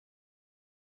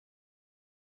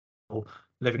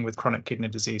living with chronic kidney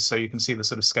disease. So you can see the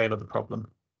sort of scale of the problem.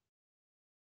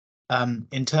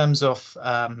 In terms of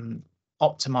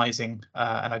optimizing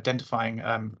and identifying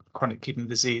chronic kidney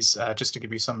disease, just to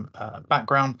give you some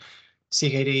background,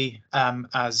 CKD,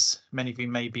 as many of you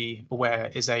may be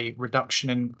aware, is a reduction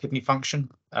in kidney function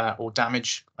or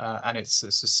damage, and it's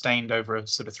sustained over a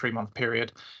sort of 3-month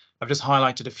period. I've just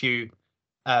highlighted a few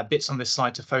bits on this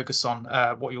slide to focus on.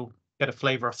 What you'll get a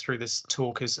flavour of through this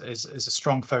talk is a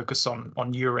strong focus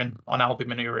on urine, on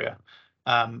albuminuria,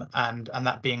 and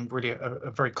that being really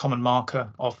a very common marker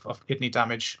of kidney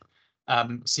damage.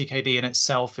 CKD in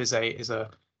itself is a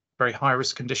very high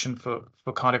risk condition for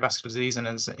cardiovascular disease and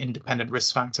is an independent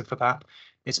risk factor for that.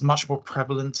 It's much more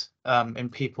prevalent in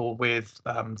people with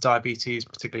diabetes,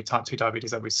 particularly type 2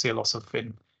 diabetes that we see a lot of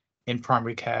in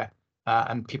primary care,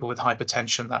 and people with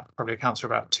hypertension. That probably accounts for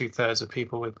about 2/3 of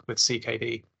people with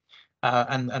CKD.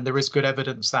 And there is good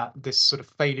evidence that this sort of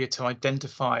failure to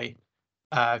identify,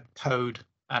 code,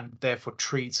 and therefore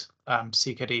treat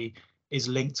CKD is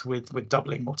linked with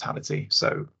doubling mortality.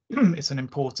 So it's an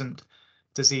important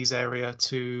disease area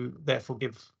to therefore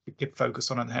give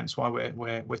focus on, and hence why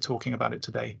we're talking about it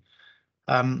today.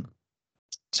 So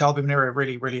albuminuria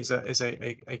really is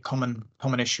a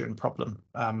common issue and problem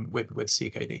with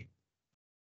CKD.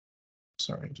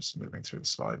 Sorry, just moving through the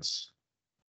slides.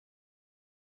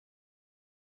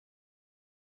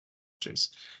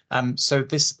 So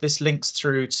this links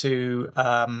through to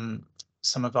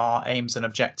some of our aims and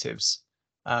objectives.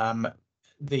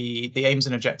 The aims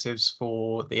and objectives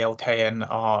for the LKN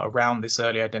are around this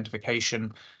early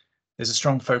identification. There's a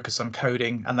strong focus on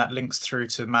coding, and that links through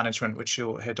to management, which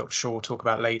you'll hear Dr. Shaw talk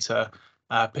about later,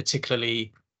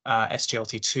 particularly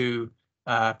SGLT2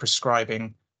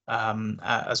 prescribing,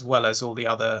 as well as all the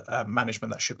other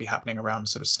management that should be happening around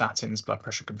sort of statins, blood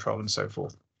pressure control, and so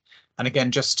forth. And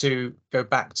again, just to go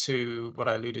back to what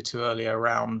I alluded to earlier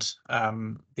around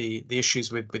the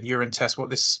issues with urine tests,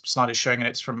 what this slide is showing, and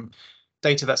it's from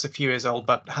data that's a few years old,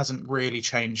 but hasn't really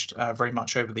changed very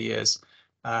much over the years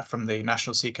from the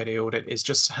National CKD audit, is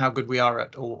just how good we are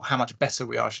at, or how much better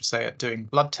we are, I should say, at doing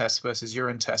blood tests versus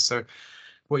urine tests. So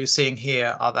what you're seeing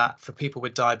here are that for people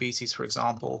with diabetes, for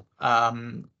example,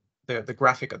 the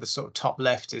graphic at the sort of top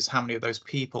left is how many of those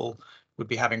people would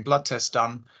be having blood tests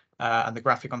done. And the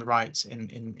graphic on the right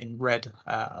in red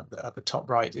at the top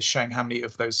right is showing how many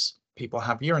of those people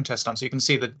have urine tests done. So you can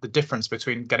see the difference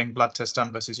between getting blood tests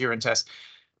done versus urine tests.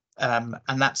 And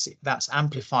that's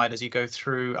amplified as you go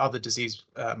through other disease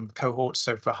cohorts.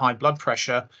 So for high blood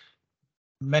pressure,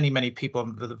 many people,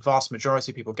 the vast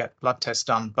majority of people get blood tests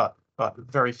done, but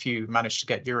very few manage to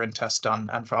get urine tests done,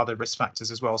 and for other risk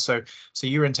factors as well. So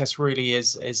urine tests really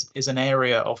is an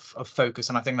area of focus,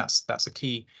 and I think that's a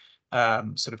key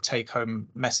sort of take-home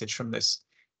message from this.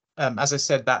 As I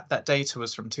said, that data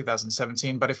was from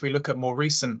 2017, but if we look at more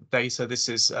recent data, this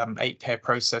is 8-care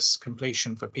process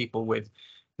completion for people with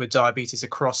diabetes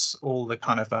across all the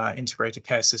kind of integrated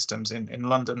care systems in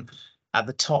London. At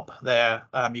the top there,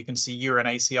 you can see urine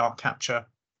ACR capture,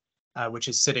 which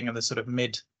is sitting in the sort of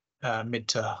mid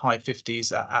to high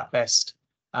 50s at best.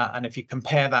 And if you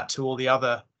compare that to all the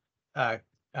other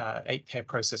 8-care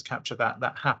process capture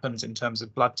that happens in terms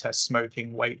of blood tests,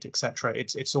 smoking, weight, etc.,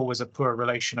 it's always a poor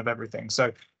relation of everything.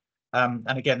 So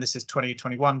and again, this is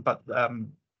 2021, but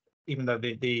even though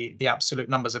the absolute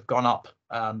numbers have gone up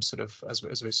sort of as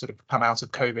we sort of come out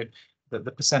of COVID,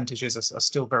 the percentages are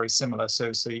still very similar.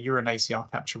 So urine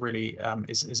ACR capture really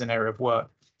is an area of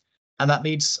work, and that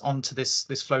leads on to this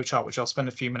flowchart, which I'll spend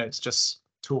a few minutes just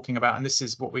talking about. And this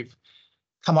is what we've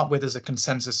come up with as a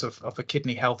consensus of a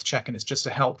kidney health check, and it's just to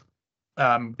help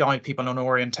guide people and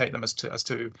orientate them as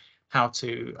to how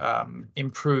to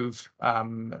improve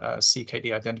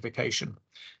CKD identification.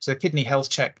 So kidney health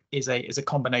check is a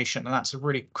combination, and that's a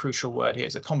really crucial word here.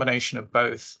 It's a combination of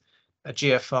both a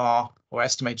GFR or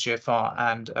estimated GFR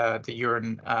and the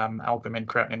urine albumin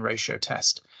creatinine ratio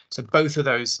test. So both of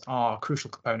those are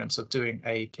crucial components of doing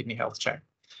a kidney health check.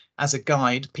 As a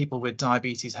guide, people with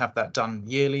diabetes have that done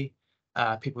yearly.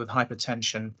 People with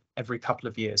hypertension every couple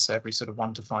of years, so every sort of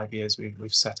 1 to 5 years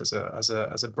we've set as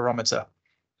a barometer.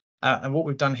 And what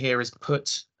we've done here is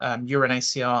put urine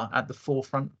ACR at the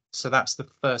forefront. So that's the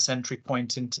first entry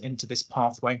point into this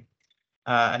pathway.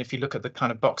 And if you look at the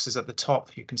kind of boxes at the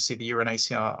top, you can see the urine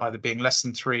ACR either being less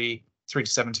than 3 to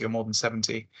 70, or more than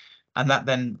 70. And that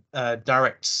then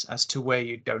directs as to where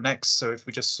you'd go next. So if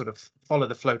we just sort of follow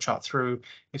the flowchart through,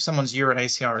 if someone's urine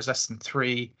ACR is less than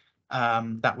 3,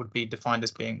 that would be defined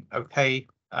as being okay.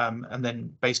 And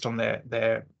then based on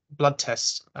their blood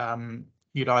test,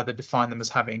 you'd either define them as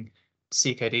having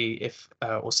CKD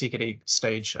or CKD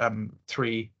stage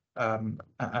 3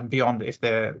 and beyond if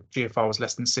their GFR was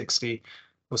less than 60,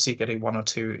 or CKD 1 or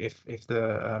 2 if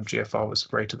the GFR was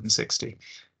greater than 60.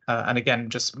 And again,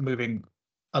 just moving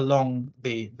along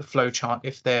the flow chart,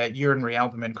 if their urinary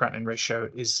albumin creatinine ratio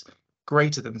is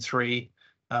greater than 3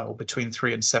 or between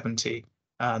 3 and 70,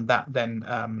 that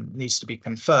then needs to be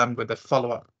confirmed with a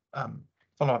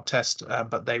follow-up test,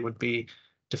 but they would be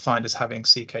defined as having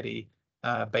CKD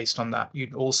based on that.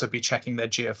 You'd also be checking their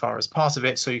GFR as part of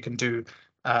it, so you can do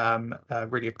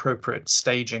really appropriate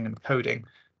staging and coding,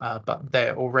 but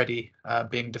they're already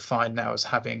being defined now as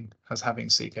having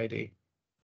CKD.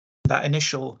 That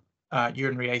initial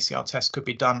urinary ACR test could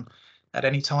be done at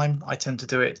any time. I tend to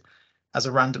do it as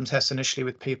a random test initially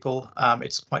with people.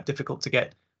 It's quite difficult to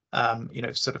get,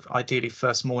 sort of ideally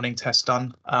first morning test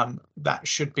done. That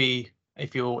should be,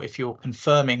 if you're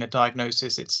confirming a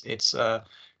diagnosis, it's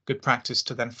good practice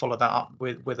to then follow that up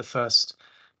with a first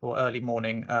or early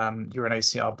morning urine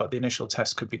ACR, but the initial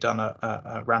test could be done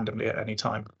randomly at any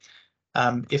time.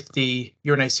 If the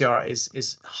urine ACR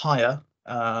is higher,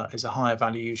 is a higher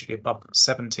value, usually above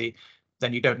 70,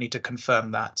 then you don't need to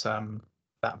confirm that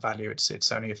that value.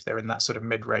 It's only if they're in that sort of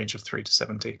mid-range of 3 to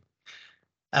 70.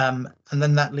 And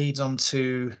then that leads on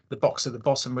to the box at the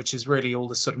bottom, which is really all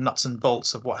the sort of nuts and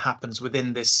bolts of what happens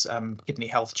within this kidney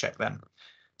health check then.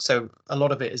 So a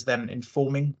lot of it is then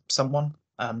informing someone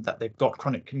that they've got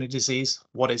chronic kidney disease.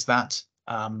 What is that?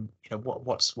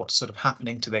 What's sort of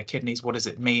happening to their kidneys? What does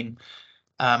it mean?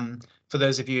 For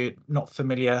those of you not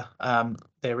familiar,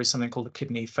 there is something called the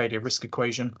kidney failure risk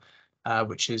equation,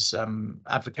 which is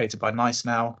advocated by NICE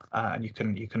now, and you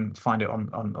can find it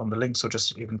on the links, or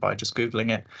just even by just Googling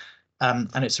it.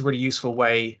 And it's a really useful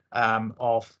way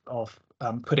of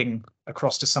putting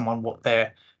across to someone what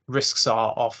their risks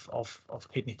are of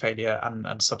kidney failure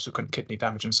and subsequent kidney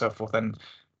damage and so forth. And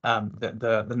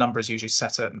the number is usually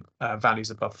set at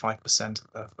values above 5%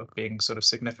 of being sort of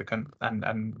significant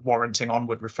and warranting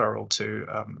onward referral to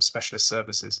specialist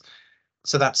services.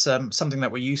 So that's something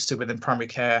that we're used to within primary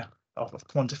care, of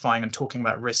quantifying and talking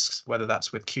about risks, whether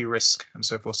that's with Q risk and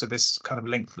so forth. So this kind of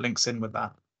links in with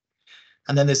that.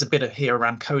 And then there's a bit of here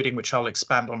around coding, which I'll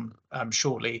expand on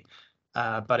shortly.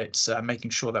 But it's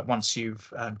making sure that once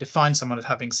you've defined someone as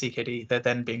having CKD, they're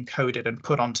then being coded and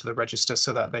put onto the register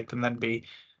so that they can then be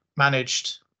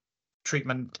managed,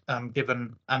 treatment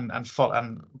given, and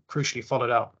crucially followed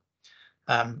up.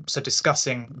 So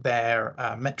discussing their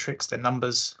metrics, their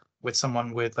numbers with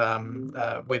someone with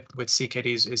CKD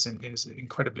is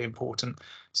incredibly important,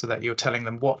 so that you're telling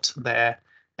them what their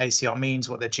ACR means,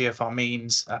 what their GFR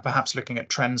means, perhaps looking at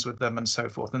trends with them and so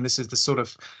forth. And this is the sort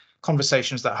of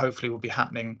conversations that hopefully will be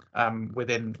happening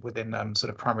within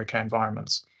sort of primary care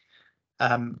environments.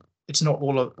 It's not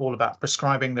all about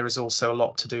prescribing. There is also a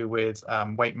lot to do with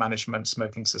weight management,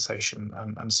 smoking cessation,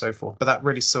 and so forth. But that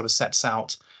really sort of sets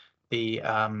out the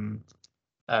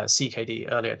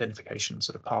CKD early identification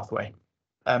sort of pathway.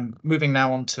 Moving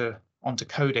now onto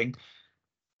coding.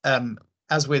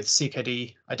 As with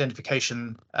CKD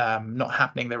identification not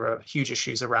happening, there are huge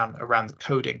issues around the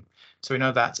coding. So we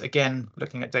know that, again,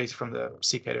 looking at data from the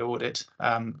CKD audit,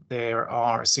 there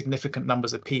are significant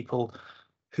numbers of people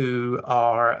who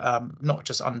are not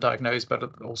just undiagnosed,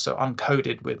 but also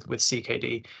uncoded with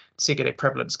CKD. CKD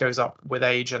prevalence goes up with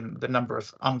age, and the number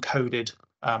of uncoded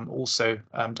also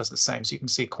does the same. So you can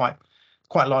see quite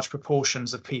large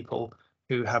proportions of people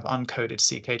who have uncoded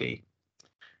CKD.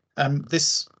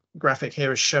 This graphic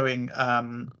here is showing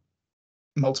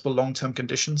multiple long-term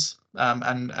conditions,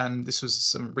 and this was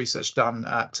some research done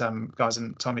at Guys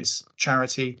and Tommy's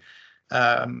charity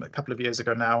a couple of years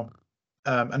ago now.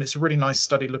 And it's a really nice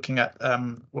study looking at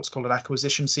what's called an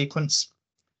acquisition sequence.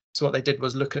 So what they did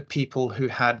was look at people who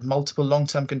had multiple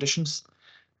long-term conditions.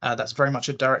 That's very much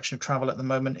a direction of travel at the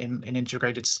moment in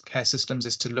integrated care systems,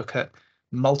 is to look at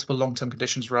multiple long-term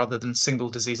conditions rather than single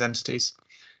disease entities.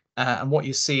 And what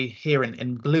you see here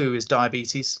in blue is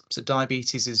diabetes. So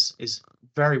diabetes is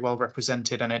very well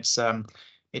represented, and it's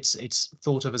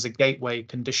thought of as a gateway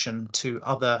condition to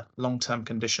other long-term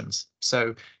conditions.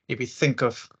 So if you think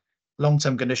of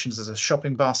long-term conditions as a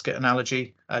shopping basket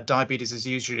analogy, diabetes is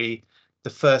usually the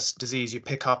first disease you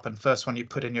pick up and first one you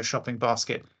put in your shopping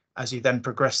basket as you then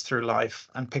progress through life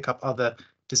and pick up other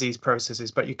disease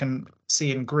processes. But you can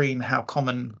see in green how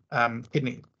common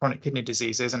chronic kidney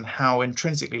disease is and how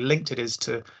intrinsically linked it is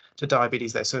to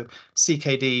diabetes there. So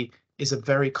CKD is a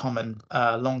very common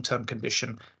long-term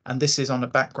condition, and this is on a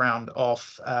background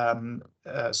of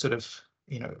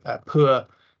poor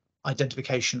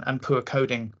identification and poor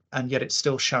coding, and yet it's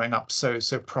still showing up so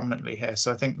prominently here.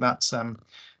 So I think that's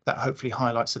that hopefully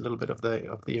highlights a little bit of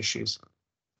the issues.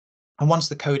 And once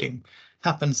the coding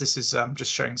happens, this is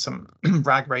just showing some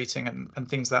RAG rating and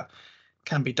things that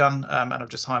can be done. And I've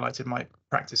just highlighted my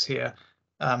practice here.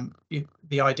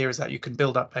 The idea is that you can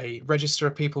build up a register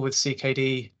of people with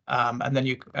CKD, and then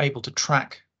you're able to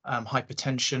track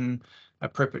hypertension,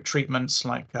 appropriate treatments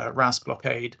like RAAS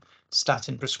blockade,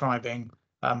 statin prescribing,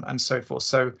 and so forth.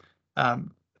 So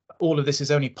all of this is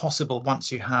only possible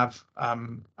once you have,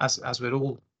 as with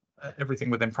all everything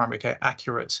within primary care,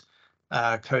 accurate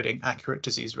coding, accurate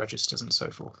disease registers, and so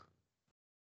forth.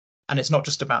 And it's not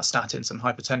just about statins and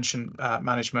hypertension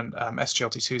management.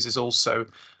 SGLT2s is also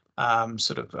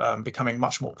becoming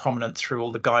much more prominent through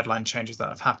all the guideline changes that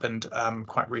have happened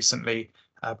quite recently,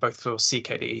 both for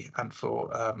CKD and for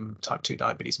type 2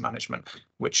 diabetes management,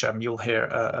 which you'll hear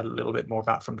a little bit more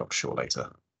about from Dr. Shaw later.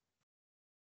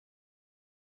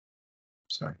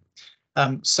 Sorry.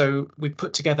 So we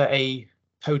put together a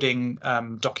coding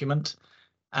document,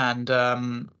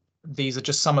 and these are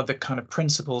just some of the kind of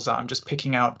principles that I'm just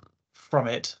picking out from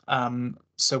it.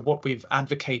 So what we've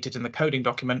advocated in the coding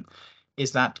document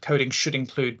is that coding should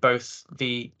include both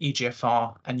the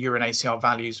eGFR and urine ACR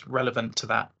values relevant to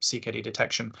that CKD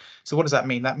detection. So what does that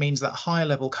mean? That means that higher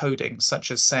level coding,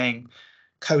 such as saying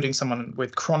coding someone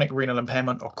with chronic renal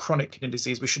impairment or chronic kidney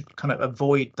disease, we should kind of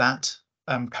avoid that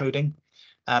coding.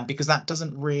 Because that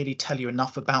doesn't really tell you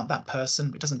enough about that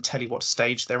person. It doesn't tell you what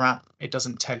stage they're at. It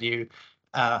doesn't tell you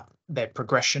their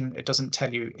progression. It doesn't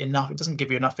tell you enough. It doesn't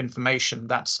give you enough information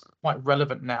that's quite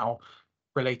relevant now,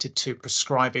 related to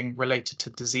prescribing, related to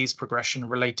disease progression,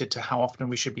 related to how often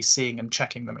we should be seeing and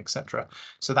checking them, etc.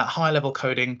 So that high level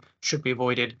coding should be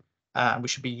avoided, and we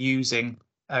should be using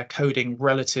coding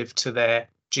relative to their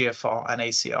GFR and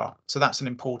ACR. So that's an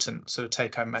important sort of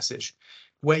take home message.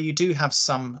 Where you do have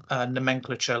some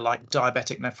nomenclature like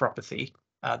diabetic nephropathy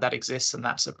that exists, and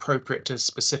that's appropriate to a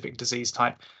specific disease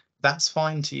type, that's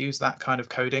fine to use that kind of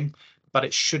coding, but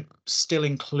it should still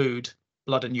include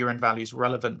blood and urine values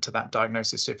relevant to that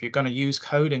diagnosis. So if you're going to use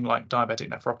coding like diabetic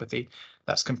nephropathy,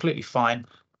 that's completely fine,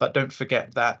 but don't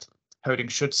forget that coding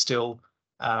should still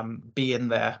be in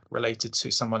there related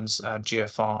to someone's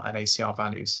GFR and ACR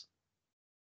values.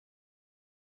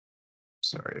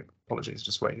 Sorry, apologies,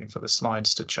 just waiting for the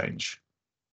slides to change.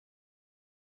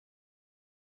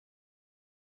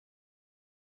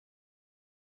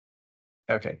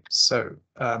 Okay, so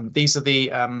these are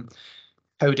the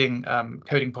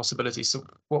coding possibilities. So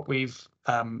what we've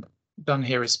done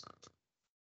here is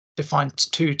defined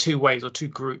two ways or two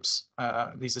groups.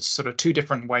 These are sort of two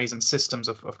different ways and systems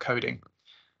of coding.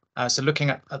 So looking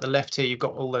at the left here, you've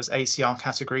got all those ACR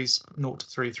categories, 0 to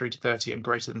 3, 3 to 30, and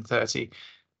greater than 30.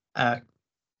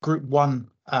 Group 1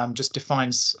 just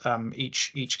defines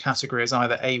each category as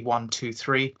either A1, 2,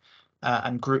 3,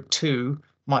 and Group 2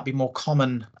 might be more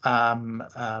common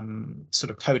sort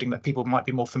of coding that people might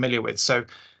be more familiar with. So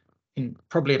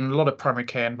probably in a lot of primary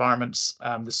care environments,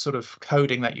 the sort of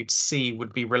coding that you'd see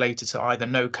would be related to either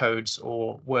no codes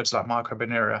or words like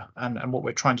microbinuria. And what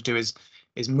we're trying to do is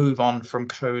move on from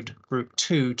code Group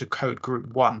 2 to code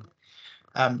Group 1.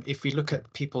 If we look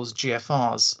at people's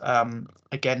GFRs,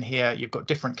 again here you've got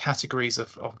different categories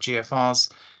of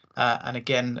GFRs, and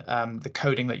again the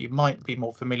coding that you might be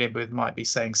more familiar with might be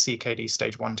saying CKD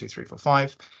stage 1, 2, 3, 4,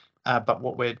 5. But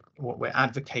what we're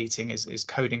advocating is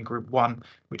coding Group 1,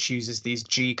 which uses these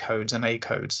G codes and A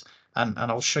codes, and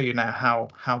I'll show you now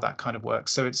how that kind of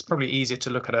works. So it's probably easier to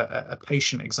look at a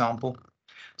patient example.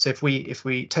 So if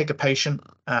we take a patient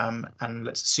and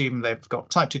let's assume they've got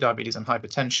type 2 diabetes and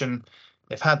hypertension.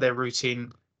 They've had their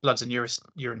routine bloods and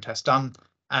urine test done,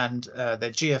 and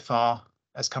their GFR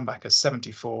has come back as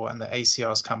 74, and the ACR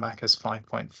has come back as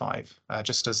 5.5,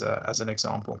 just as an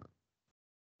example.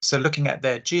 So looking at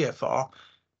their GFR,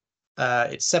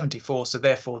 it's 74, so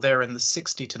therefore they're in the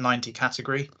 60 to 90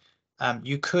 category.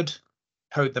 You could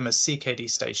code them as CKD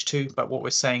stage 2, but what we're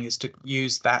saying is to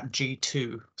use that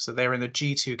G2. So they're in the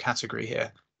G2 category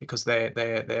here because their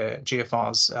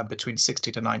GFR's between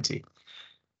 60 to 90.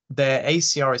 Their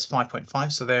ACR is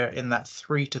 5.5, so they're in that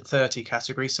 3 to 30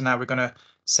 category. So now we're going to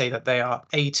say that they are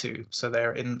A2, so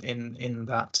they're in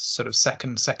that sort of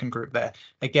second group there.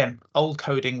 Again, old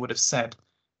coding would have said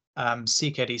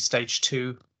CKD stage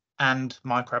 2 and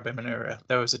microbinuria.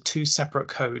 Those are two separate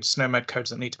codes, SNOMED codes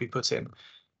that need to be put in.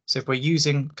 So if we're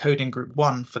using coding Group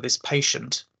 1 for this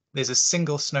patient, there's a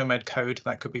single SNOMED code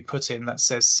that could be put in that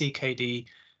says CKD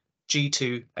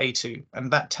G2 A2,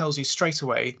 and that tells you straight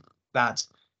away that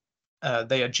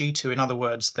they are G2, in other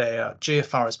words, their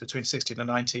GFR is between 60 to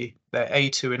 90. Their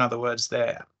A2, in other words,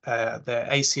 their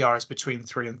ACR is between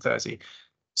 3 and 30.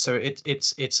 So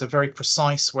it's a very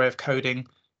precise way of coding.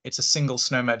 It's a single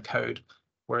SNOMED code,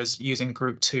 whereas using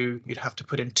group 2, you'd have to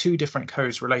put in 2 different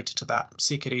codes related to that,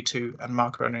 CKD2 and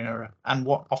microneura. And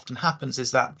what often happens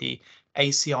is that the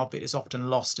ACR bit is often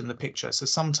lost in the picture. So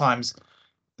sometimes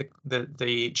the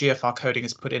GFR coding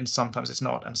is put in, sometimes it's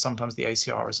not, and sometimes the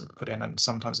ACR isn't put in, and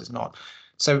sometimes it's not.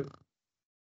 So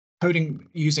coding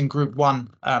using group 1,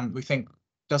 we think,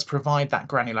 does provide that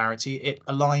granularity. It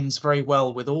aligns very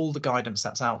well with all the guidance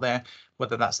that's out there,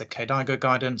 whether that's the KDIGO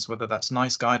guidance, whether that's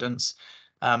NICE guidance,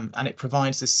 and it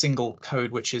provides this single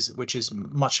code which is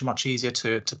much easier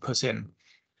to put in.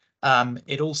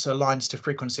 It also aligns to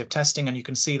frequency of testing, and you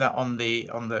can see that on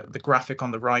the graphic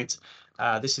on the right.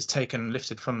 This is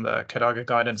lifted from the KDIGO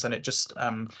guidance, and it just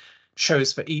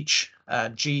shows for each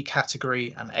G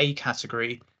category and A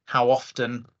category how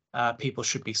often people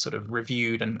should be sort of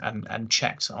reviewed and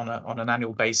checked on an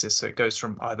annual basis. So it goes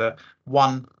from either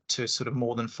 1 to sort of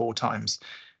more than 4 times.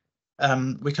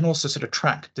 We can also sort of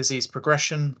track disease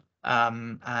progression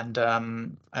and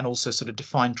also sort of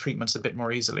define treatments a bit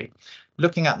more easily.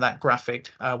 Looking at that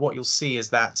graphic, what you'll see is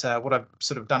that what I've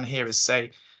sort of done here is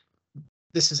say,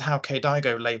 this is how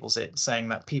KDIGO labels it, saying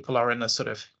that people are in a sort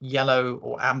of yellow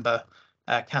or amber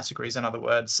categories. In other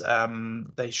words,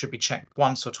 they should be checked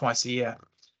once or twice a year.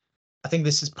 I think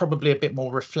this is probably a bit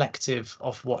more reflective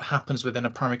of what happens within a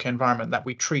primary care environment, that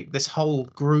we treat this whole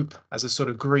group as a sort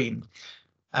of green.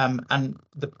 And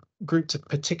the group to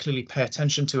particularly pay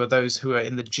attention to are those who are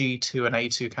in the G2 and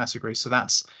A2 category. So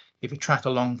that's, if you track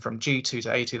along from G2 to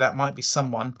A2, that might be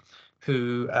someone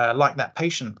who, like that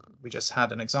patient we just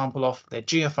had an example of, their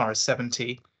GFR is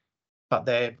 70, but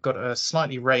they've got a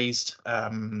slightly raised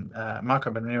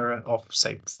microneura of,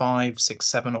 say, 5, 6,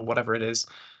 7, or whatever it is.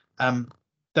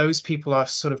 Those people are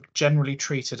sort of generally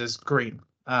treated as green,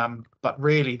 but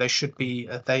really they should be,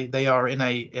 they are in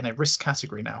a risk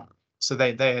category now. So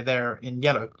they're in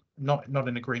yellow, not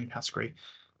in a green category.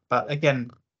 But again,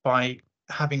 by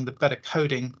having the better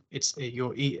coding,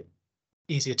 you're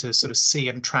easier to sort of see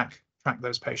and track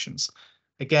those patients.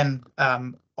 Again,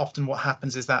 often what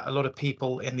happens is that a lot of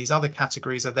people in these other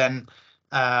categories are then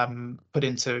put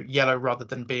into yellow rather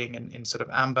than being in sort of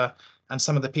amber. And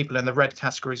some of the people in the red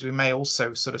categories we may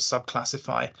also sort of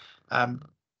subclassify.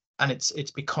 And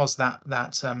it's because that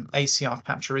ACR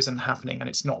capture isn't happening and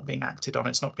it's not being acted on,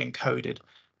 it's not being coded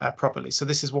properly. So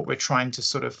this is what we're trying to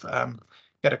sort of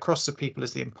get across to people,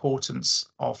 is the importance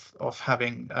of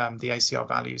having the ACR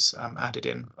values added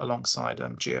in alongside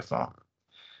GFR.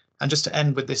 And just to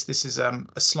end with this, this is a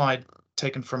slide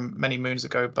taken from many moons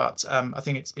ago, but I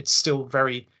think it's still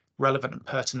very relevant and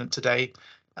pertinent today.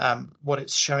 What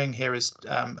it's showing here is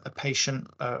a patient,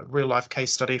 a real life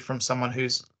case study from someone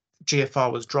whose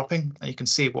GFR was dropping, and you can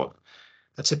see what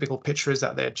a typical picture is,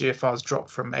 that their GFR has dropped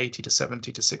from 80 to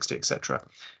 70 to 60, etc.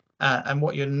 And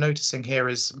what you're noticing here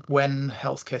is when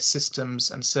healthcare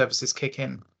systems and services kick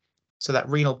in. So that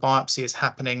renal biopsy is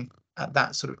happening at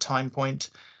that sort of time point.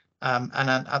 And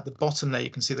then at the bottom there,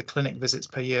 you can see the clinic visits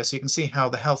per year. So you can see how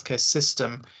the healthcare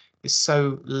system is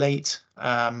so late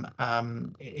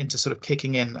into sort of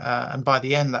kicking in. And by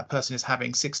the end, that person is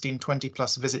having 16, 20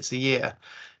 plus visits a year.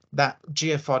 That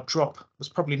GFR drop was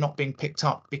probably not being picked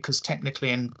up because technically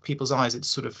in people's eyes, it's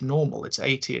sort of normal. It's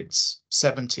 80, it's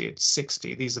 70, it's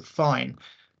 60. These are fine.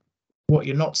 What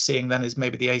you're not seeing then is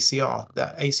maybe the ACR.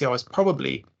 That ACR is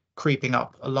probably creeping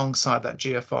up alongside that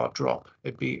GFR drop.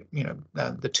 It'd be, you know,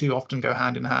 the two often go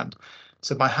hand in hand.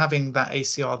 So by having that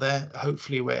ACR there,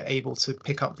 hopefully we're able to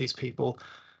pick up these people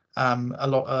a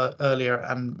lot earlier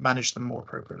and manage them more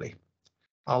appropriately.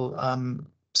 I'll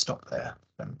stop there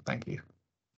then. Thank you.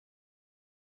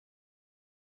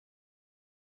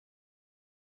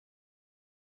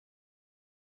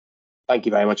 Thank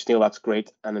you very much, Neel. That's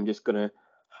great. And I'm just going to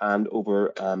hand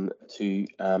over to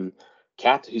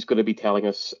Kat, who's going to be telling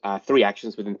us 3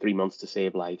 actions within 3 months to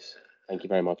save lives. Thank you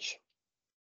very much.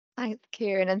 Thanks,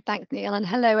 Kieran, and thanks, Neel, and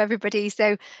hello, everybody.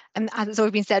 So, as it's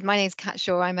already been said, my name is Cat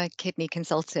Shaw. I'm a kidney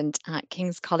consultant at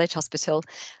King's College Hospital,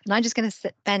 and I'm just going to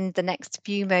spend the next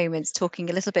few moments talking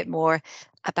a little bit more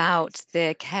about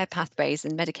the care pathways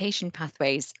and medication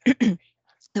pathways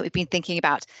that we've been thinking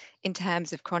about in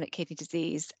terms of chronic kidney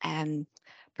disease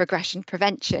progression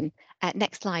prevention.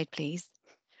 Next slide, please.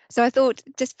 So I thought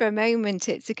just for a moment,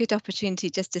 it's a good opportunity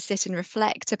just to sit and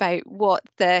reflect about what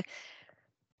the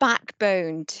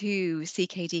backbone to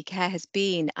CKD care has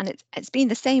been, and it's been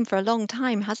the same for a long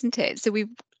time, hasn't it? So we've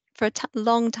for a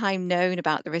long time known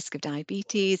about the risk of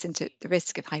diabetes and the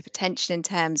risk of hypertension in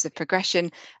terms of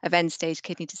progression of end-stage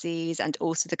kidney disease, and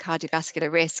also the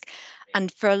cardiovascular risk.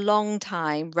 And for a long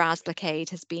time, RAAS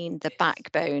blockade has been the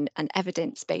backbone and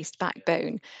evidence-based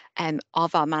backbone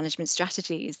of our management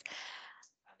strategies.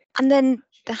 And then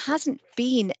there hasn't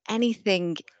been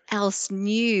anything else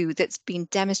new that's been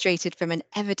demonstrated from an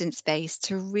evidence base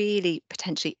to really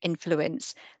potentially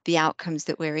influence the outcomes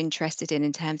that we're interested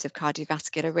in terms of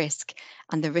cardiovascular risk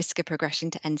and the risk of progression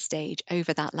to end stage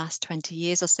over that last 20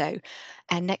 years or so.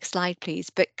 And next slide, please.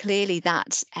 But clearly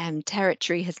that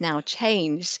territory has now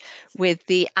changed with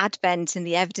the advent in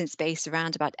the evidence base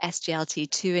around about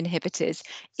SGLT2 inhibitors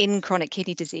in chronic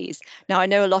kidney disease. Now, I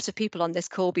know a lot of people on this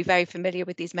call will be very familiar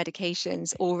with these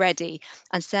medications already,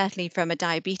 and certainly from a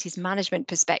diabetes management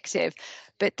perspective,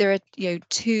 but there are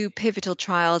two pivotal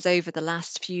trials over the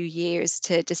last few years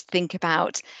to just think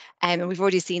about, and we've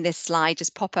already seen this slide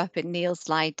just pop up in Neel's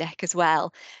slide deck as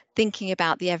well, thinking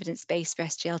about the evidence base for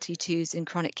SGLT2s in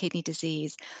chronic kidney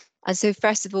disease. And so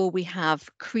first of all, we have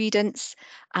Credence,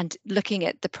 and looking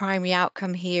at the primary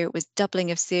outcome here, it was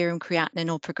doubling of serum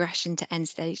creatinine or progression to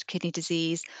end-stage kidney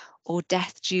disease or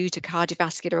death due to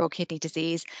cardiovascular or kidney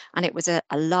disease. And it was a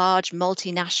large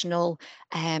multinational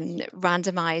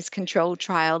randomized controlled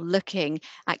trial looking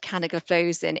at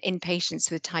canagliflozin in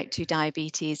patients with type 2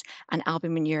 diabetes and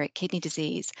albuminuric kidney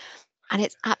disease. And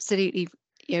it's absolutely,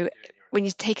 when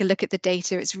you take a look at the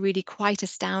data, it's really quite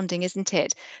astounding, isn't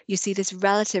it? You see this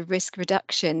relative risk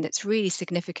reduction that's really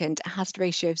significant, a hazard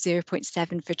ratio of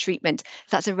 0.7 for treatment.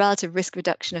 That's a relative risk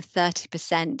reduction of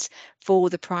 30% for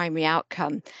the primary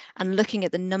outcome. And looking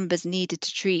at the numbers needed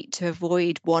to treat to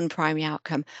avoid one primary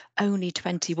outcome, only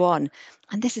 21.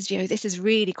 And this is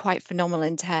really quite phenomenal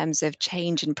in terms of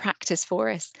change in practice for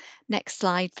us. Next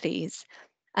slide, please.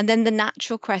 And then the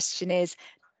natural question is,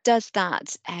 does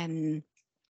that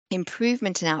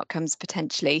improvement in outcomes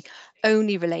potentially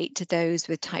only relate to those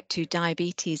with type 2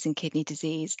 diabetes and kidney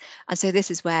disease? And so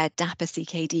this is where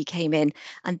DAPA-CKD came in,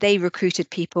 and they recruited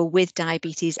people with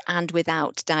diabetes and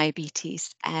without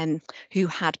diabetes who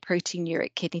had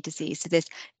proteinuric kidney disease, so this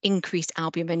increased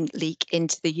albumin leak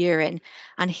into the urine.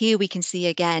 And here we can see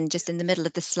again, just in the middle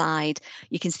of the slide,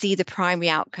 you can see the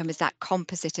primary outcome is that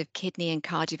composite of kidney and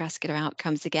cardiovascular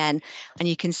outcomes again, and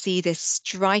you can see this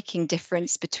striking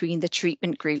difference between the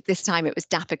treatment group. This time it was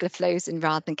dapagliflozin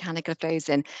rather than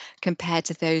canagliflozin compared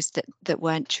to those that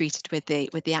weren't treated with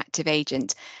the active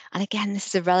agent. And again, this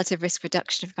is a relative risk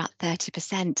reduction of about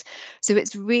 30%. So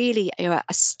it's really a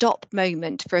stop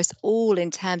moment for us all in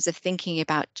terms of thinking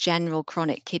about general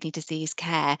chronic kidney disease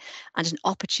care and an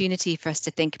opportunity for us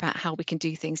to think about how we can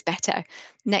do things better.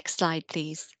 Next slide,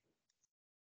 please.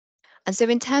 And so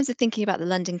in terms of thinking about the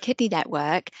London Kidney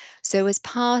Network, so as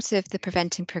part of the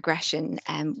Preventing Progression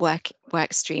work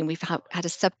stream, we've had a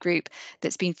subgroup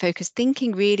that's been focused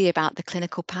thinking really about the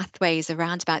clinical pathways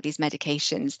around about these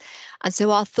medications. And so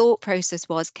our thought process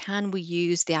was, can we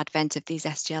use the advent of these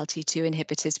SGLT2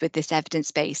 inhibitors with this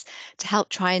evidence base to help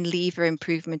try and lever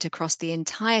improvement across the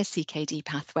entire CKD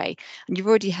pathway? And you've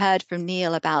already heard from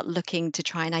Neel about looking to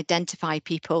try and identify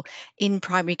people in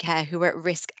primary care who are at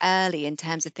risk early in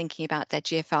terms of thinking about their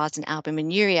GFRs and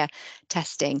albuminuria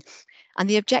testing. And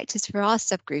the objectives for our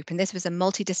subgroup, and this was a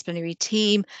multidisciplinary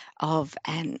team of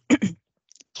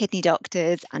kidney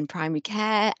doctors and primary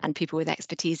care and people with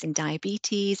expertise in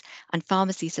diabetes and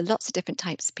pharmacy, so lots of different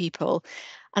types of people.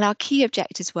 And our key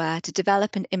objectives were to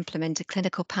develop and implement a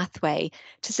clinical pathway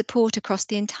to support across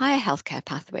the entire healthcare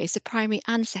pathway, so primary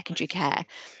and secondary care,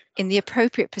 in the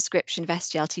appropriate prescription of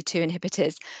SGLT2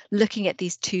 inhibitors, looking at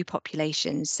these two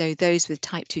populations, so those with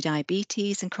type 2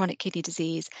 diabetes and chronic kidney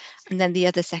disease, and then the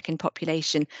other second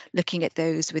population, looking at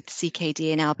those with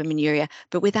CKD and albuminuria,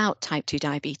 but without type 2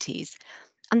 diabetes.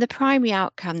 And the primary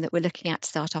outcome that we're looking at to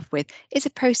start off with is a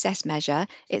process measure.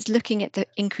 It's looking at the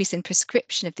increase in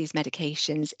prescription of these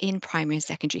medications in primary and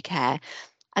secondary care.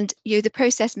 And the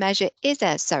process measure is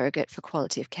a surrogate for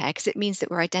quality of care because it means that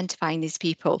we're identifying these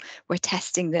people, we're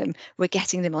testing them, we're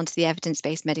getting them onto the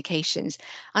evidence-based medications.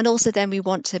 And also then we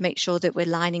want to make sure that we're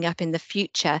lining up in the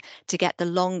future to get the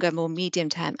longer, more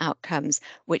medium-term outcomes,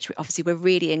 which obviously we're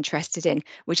really interested in,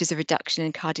 which is a reduction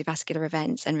in cardiovascular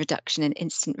events and reduction in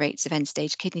incident rates of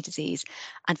end-stage kidney disease.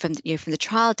 And from the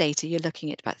trial data, you're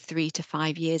looking at about 3 to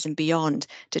 5 years and beyond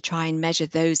to try and measure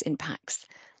those impacts.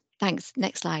 Thanks.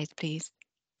 Next slide, please.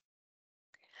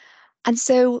 And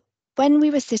so when we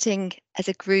were sitting as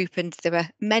a group and there were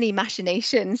many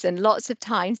machinations and lots of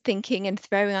time thinking and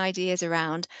throwing ideas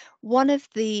around, one of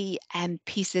the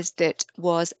pieces that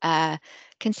was a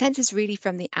consensus really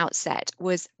from the outset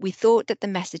was we thought that the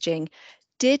messaging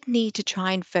did need to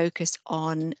try and focus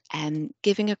on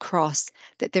giving across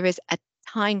that there is a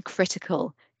time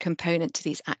critical component to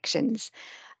these actions.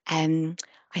 I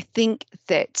think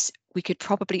that we could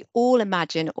probably all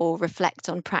imagine or reflect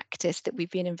on practice that we've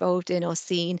been involved in or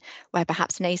seen, where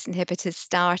perhaps an ACE inhibitor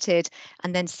started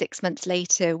and then 6 months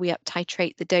later we up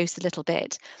titrate the dose a little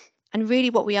bit. And really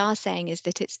what we are saying is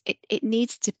that it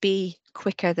needs to be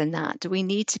quicker than that. We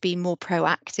need to be more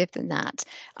proactive than that.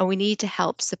 And we need to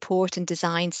help support and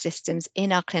design systems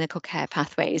in our clinical care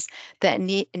pathways that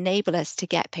enable us to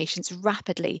get patients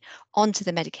rapidly onto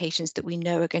the medications that we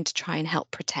know are going to try and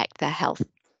help protect their health.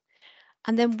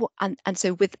 And then,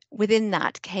 so within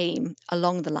that came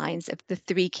along the lines of the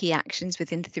 3 key actions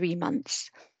within 3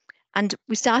 months. And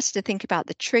we started to think about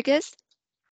the triggers.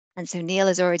 And so Neel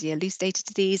has already elucidated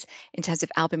these in terms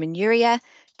of albuminuria.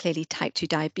 Clearly type 2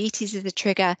 diabetes is a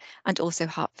trigger, and also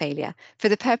heart failure. For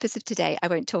the purpose of today, I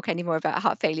won't talk any more about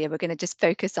heart failure. We're going to just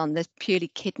focus on the purely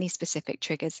kidney specific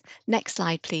triggers. Next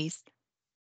slide, please.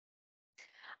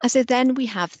 And so then we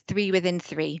have 3 within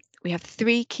 3. We have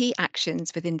 3 key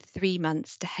actions within 3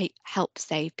 months to help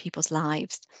save people's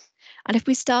lives. And if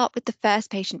we start with the first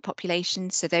patient population,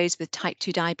 so those with type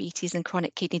 2 diabetes and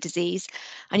chronic kidney disease,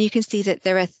 and you can see that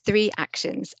there are 3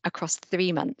 actions across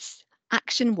 3 months.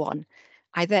 Action 1,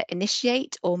 either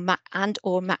initiate or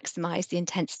maximize the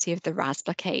intensity of the RAAS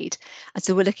blockade. And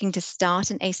so we're looking to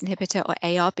start an ACE inhibitor or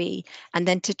ARB, and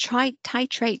then to try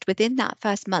titrate within that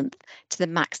first month to the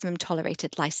maximum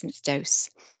tolerated licensed dose.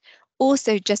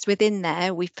 Also, just within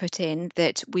there, we've put in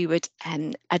that we would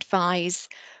advise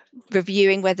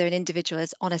reviewing whether an individual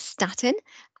is on a statin,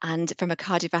 and from a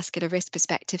cardiovascular risk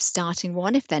perspective, starting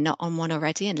one if they're not on one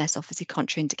already, unless obviously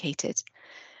contraindicated.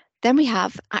 Then we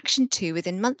have action 2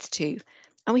 within month 2,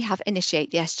 and we have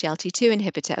initiate the SGLT2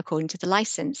 inhibitor according to the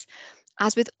license.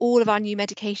 As with all of our new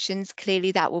medications,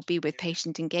 clearly that will be with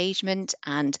patient engagement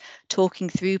and talking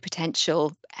through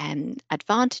potential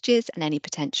advantages and any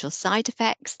potential side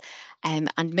effects, and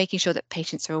making sure that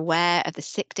patients are aware of the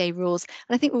sick day rules.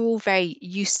 And I think we're all very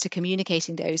used to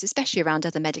communicating those, especially around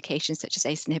other medications such as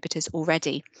ACE inhibitors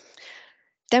already.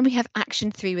 Then we have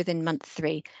action 3 within month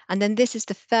 3. And then this is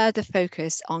the further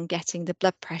focus on getting the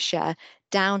blood pressure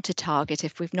down to target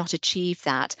if we've not achieved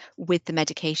that with the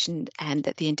medication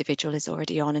that the individual is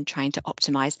already on, and trying to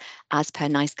optimise as per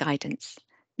NICE guidance.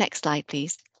 Next slide,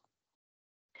 please.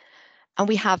 And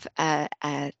we have a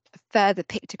further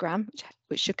pictogram,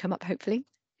 which should come up hopefully,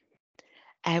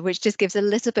 which just gives a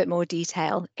little bit more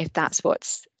detail if that's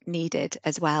what's needed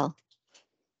as well.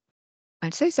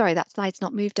 I'm so sorry that slide's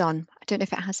not moved on. I don't know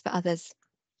if it has for others.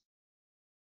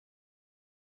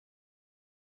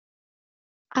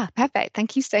 Perfect.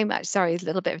 Thank you so much. Sorry, a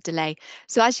little bit of delay.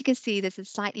 So as you can see, there's a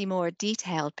slightly more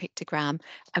detailed pictogram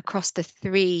across the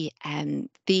 3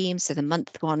 themes, so the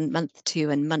month 1, month 2,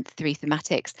 and month 3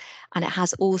 thematics. And it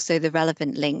has also the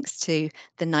relevant links to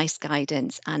the NICE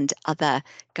guidance and other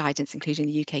guidance, including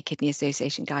the UK Kidney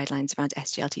Association guidelines around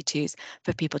SGLT2s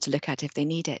for people to look at if they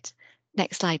need it.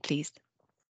 Next slide, please.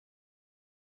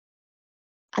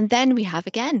 And then we have,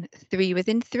 again, 3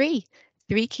 within 3.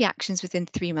 3 key actions within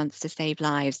 3 months to save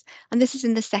lives. And this is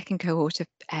in the second cohort of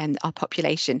our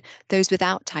population, those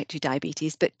without type 2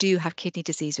 diabetes, but do have kidney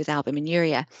disease with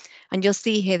albuminuria. And you'll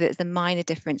see here that there's a minor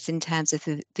difference in terms of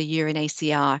the urine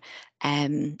ACR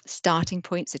starting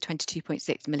point, so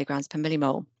 22.6 milligrams per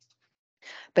millimole.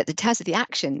 But in terms of the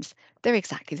actions, they're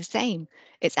exactly the same.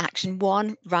 It's action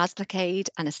 1, RAAS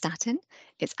blockade and a statin.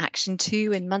 It's action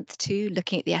 2 in month 2,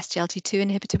 looking at the SGLT2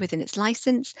 inhibitor within its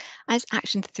license. And it's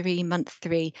action 3, month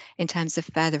 3, in terms of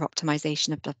further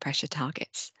optimization of blood pressure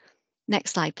targets.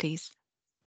 Next slide, please.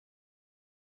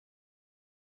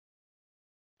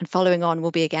 And following on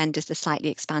will be, again, just a slightly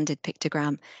expanded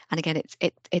pictogram. And again,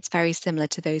 it's very similar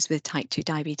to those with type 2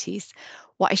 diabetes.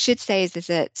 What I should say is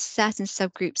there's certain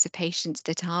subgroups of patients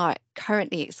that are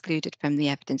currently excluded from the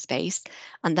evidence base,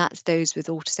 and that's those with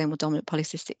autosomal dominant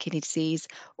polycystic kidney disease,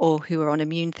 or who are on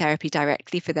immune therapy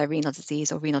directly for their renal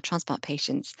disease, or renal transplant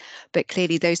patients. But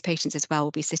clearly those patients as well will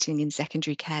be sitting in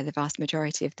secondary care, the vast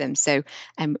majority of them. So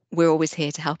we're always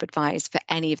here to help advise for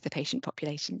any of the patient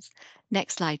populations.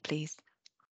 Next slide, please.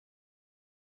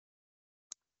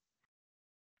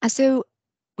 And so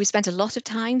we spent a lot of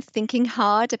time thinking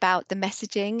hard about the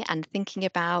messaging and thinking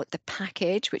about the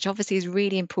package, which obviously is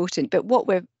really important. But what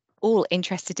we're all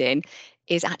interested in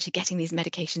is actually getting these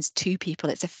medications to people.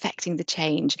 It's affecting the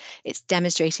change. It's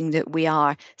demonstrating that we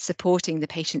are supporting the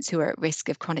patients who are at risk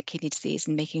of chronic kidney disease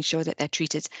and making sure that they're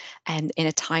treated in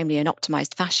a timely and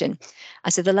optimized fashion.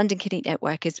 And so the London Kidney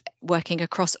Network is working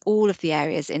across all of the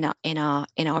areas in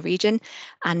our region.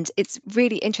 And it's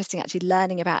really interesting actually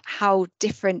learning about how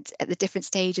different at the different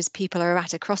stages people are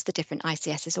at across the different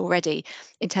ICSs already,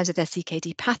 in terms of their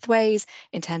CKD pathways,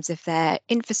 in terms of their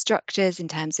infrastructures, in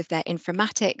terms of their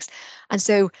informatics. And And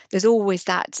so there's always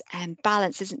that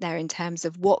balance, isn't there, in terms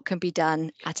of what can be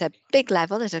done at a big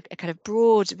level, at a kind of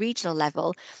broad regional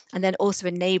level, and then also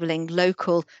enabling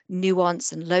local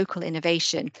nuance and local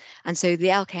innovation. And so the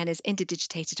LKN is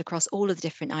interdigitated across all of the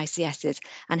different ICSs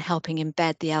and helping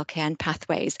embed the LKN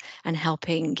pathways and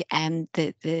helping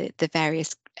the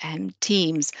various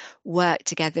teams work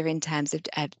together in terms of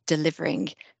delivering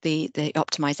the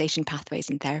optimization pathways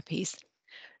and therapies.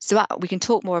 So we can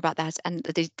talk more about that and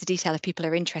the detail if people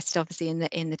are interested, obviously,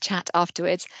 in the chat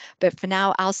afterwards. But for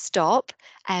now, I'll stop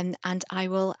and I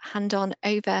will hand on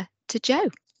over to Jo.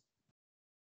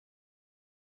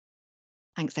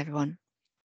 Thanks, everyone.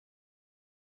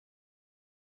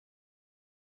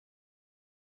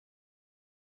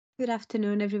 Good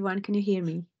afternoon, everyone. Can you hear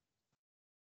me?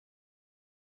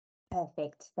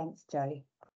 Perfect. Thanks, Jo.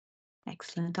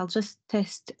 Excellent. I'll just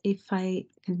test if I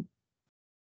can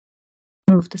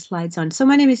move the slides on. So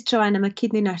my name is Joana. I'm a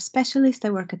kidney nurse specialist.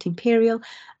 I work at Imperial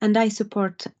and I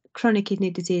support chronic kidney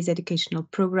disease educational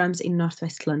programs in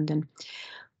Northwest London.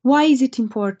 Why is it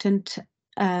important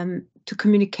to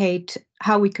communicate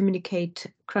how we communicate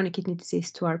chronic kidney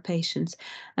disease to our patients?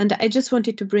 And I just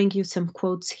wanted to bring you some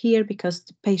quotes here because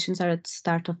the patients are at the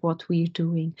start of what we're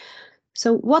doing.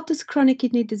 So what does chronic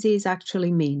kidney disease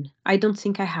actually mean? I don't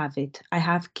think I have it. I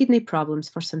have kidney problems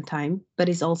for some time, but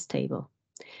it's all stable.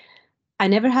 I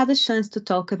never had a chance to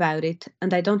talk about it,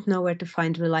 and I don't know where to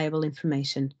find reliable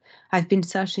information. I've been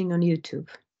searching on YouTube.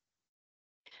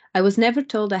 I was never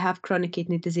told I have chronic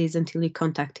kidney disease until you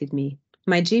contacted me.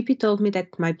 My GP told me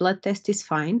that my blood test is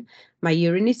fine, my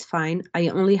urine is fine, I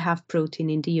only have protein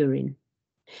in the urine.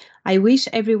 I wish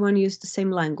everyone used the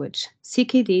same language.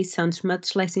 CKD sounds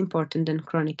much less important than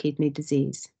chronic kidney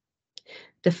disease.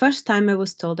 The first time I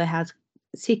was told I had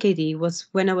CKD was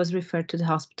when I was referred to the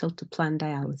hospital to plan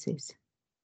dialysis.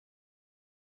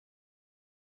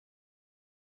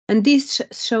 And this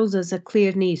shows us a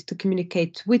clear need to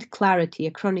communicate with clarity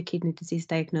a chronic kidney disease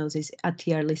diagnosis at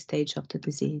the early stage of the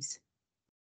disease.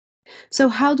 So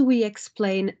how do we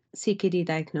explain CKD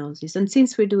diagnosis? And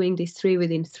since we're doing this 3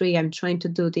 within 3, I'm trying to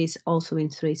do this also in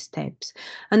 3 steps.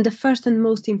 And the first and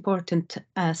most important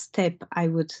step I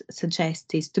would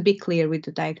suggest is to be clear with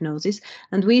the diagnosis.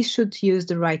 And we should use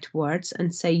the right words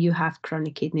and say you have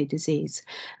chronic kidney disease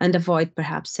and avoid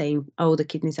perhaps saying, oh, the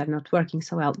kidneys are not working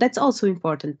so well. That's also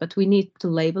important, but we need to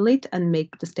label it and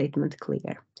make the statement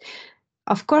clear.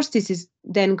 Of course, this is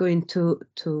then going to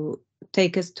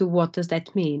take us to what does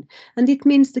that mean? And it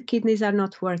means the kidneys are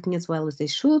not working as well as they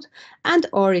should, and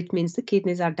or it means the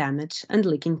kidneys are damaged and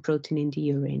leaking protein in the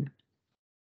urine.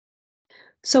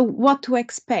 So what to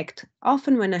expect?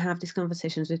 Often when I have these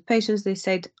conversations with patients, they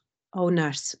said, oh,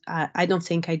 nurse, I don't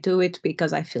think I do it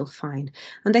because I feel fine.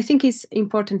 And I think it's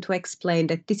important to explain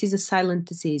that this is a silent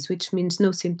disease, which means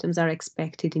no symptoms are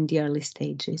expected in the early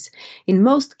stages. In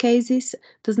most cases,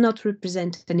 does not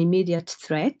represent an immediate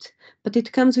threat, but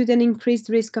it comes with an increased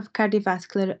risk of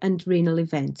cardiovascular and renal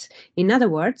events. In other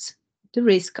words, the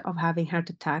risk of having heart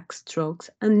attacks, strokes,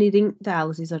 and needing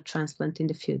dialysis or transplant in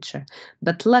the future.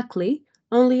 But luckily,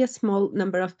 only a small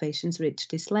number of patients reach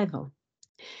this level.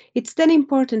 It's then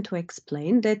important to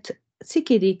explain that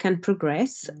CKD can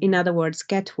progress, in other words,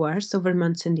 get worse over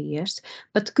months and years,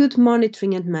 but good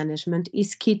monitoring and management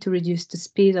is key to reduce the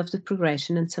speed of the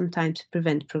progression and sometimes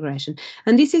prevent progression.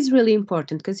 And this is really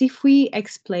important because if we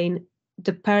explain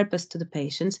the purpose to the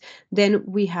patients, then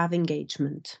we have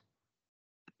engagement.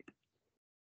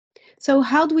 So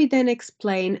how do we then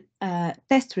explain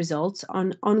test results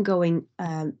on ongoing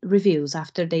reviews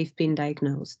after they've been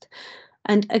diagnosed?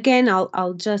 And again,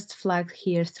 I'll just flag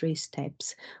here 3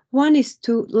 steps. One is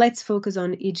to let's focus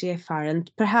on eGFR and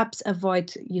perhaps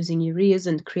avoid using ureas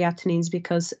and creatinines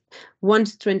because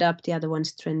one's trend up, the other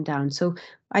one's trend down. So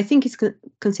I think it's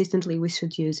consistently we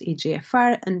should use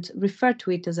eGFR and refer to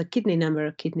it as a kidney number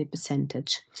or kidney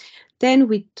percentage. Then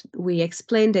we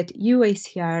explain that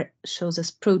UACR shows us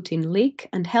protein leak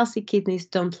and healthy kidneys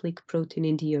don't leak protein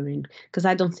in the urine because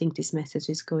I don't think this message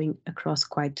is going across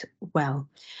quite well.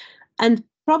 And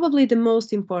probably the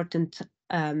most important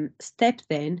step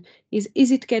then is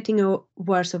it getting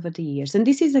worse over the years? And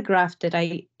this is a graph that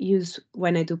I use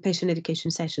when I do patient education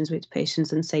sessions with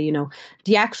patients and say, you know,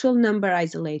 the actual number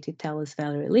isolated tell us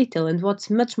very little. And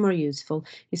what's much more useful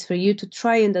is for you to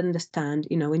try and understand,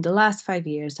 you know, in the last 5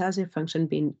 years, has your function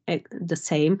been the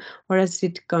same or has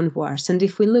it gone worse? And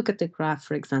if we look at the graph,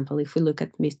 for example, if we look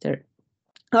at Mr.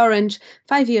 Orange,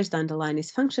 5 years down the line, his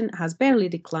function has barely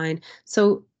declined.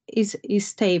 So is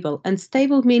stable, and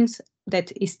stable means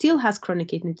that he still has chronic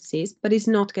kidney disease, but is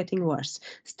not getting worse.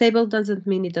 Stable doesn't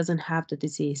mean he doesn't have the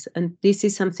disease. And this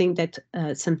is something that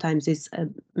sometimes is a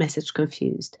message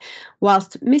confused.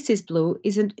 Whilst Mrs. Blue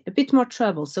is in a bit more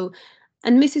trouble. So,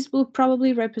 and Mrs. Blue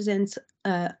probably represents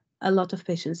a lot of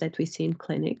patients that we see in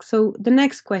clinic. So the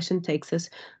next question takes us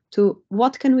to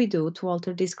what can we do to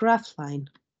alter this graph line?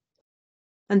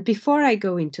 And before I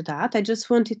go into that, I just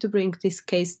wanted to bring this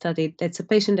case study. That's a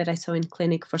patient that I saw in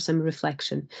clinic for some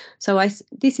reflection. So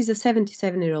this is a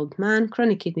 77-year-old man,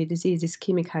 chronic kidney disease,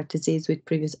 ischemic heart disease with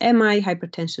previous MI,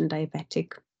 hypertension,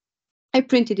 diabetic. I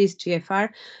printed his GFR,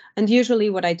 and usually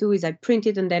what I do is I print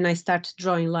it and then I start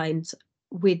drawing lines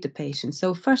with the patient.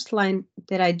 So first line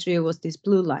that I drew was this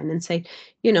blue line and say,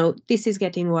 you know, this is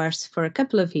getting worse for a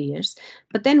couple of years,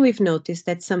 but then we've noticed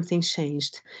that something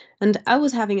changed. And I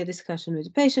was having a discussion with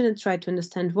the patient and tried to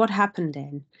understand what happened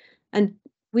then. And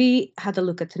we had a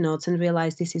look at the notes and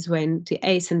realized this is when the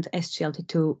ACE and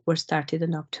SGLT2 were started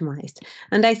and optimized.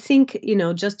 And I think, you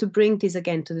know, just to bring this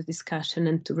again to the discussion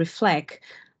and to reflect,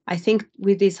 I think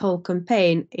with this whole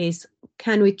campaign is,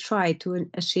 can we try to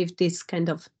achieve this kind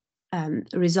of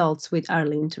results with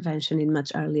early intervention in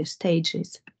much earlier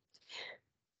stages?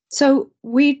 So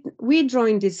we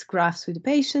drawing these graphs with the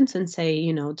patients and say,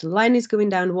 you know, the line is going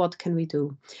down, what can we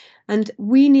do? And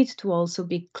we need to also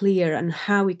be clear on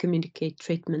how we communicate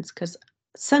treatments, because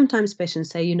sometimes patients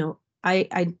say, you know,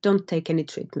 I don't take any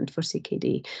treatment for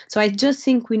CKD. So I just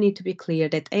think we need to be clear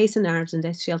that ACE and ARBs and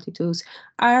SGLT2s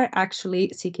are actually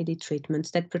CKD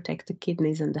treatments that protect the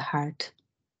kidneys and the heart.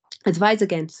 Advise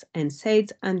against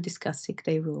NSAIDs and discuss sick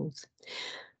day rules.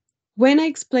 When I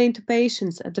explain to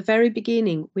patients at the very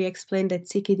beginning, we explain that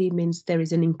CKD means there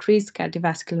is an increased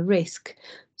cardiovascular risk.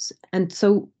 And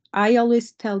so I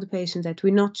always tell the patient that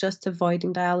we're not just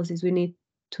avoiding dialysis, we need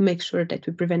to make sure that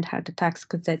we prevent heart attacks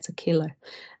because that's a killer.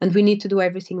 And we need to do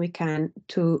everything we can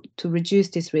to reduce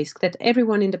this risk that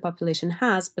everyone in the population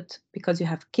has, but because you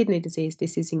have kidney disease,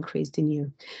 this is increased in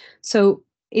you. So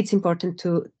it's important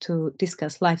to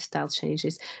discuss lifestyle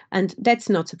changes. And that's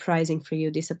not surprising for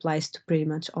you. This applies to pretty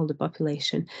much all the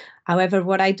population. However,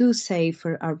 what I do say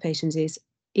for our patients is,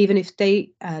 even if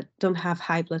they don't have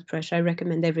high blood pressure, I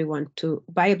recommend everyone to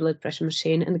buy a blood pressure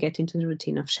machine and get into the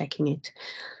routine of checking it.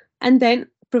 And then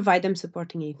provide them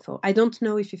supporting info. I don't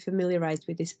know if you're familiarized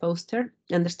with this poster,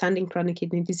 Understanding Chronic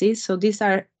Kidney Disease. So this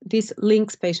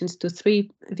links patients to 3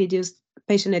 videos,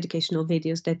 patient educational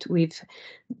videos that we've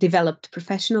developed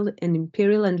professional and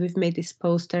imperial, and we've made this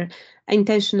poster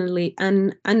intentionally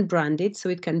unbranded so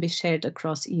it can be shared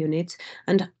across units,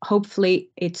 and hopefully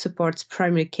it supports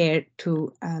primary care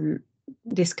to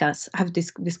have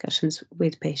discussions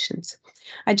with patients.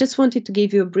 I just wanted to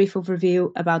give you a brief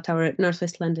overview about our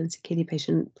Northwest London CKD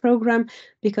patient program,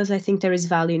 because I think there is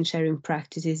value in sharing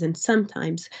practices and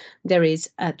sometimes there is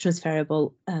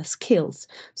transferable skills.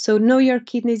 So Know Your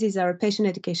Kidneys is our patient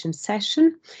education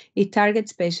session. It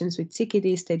targets patients with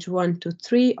CKD stage 1 to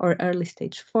 3 or early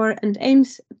stage 4 and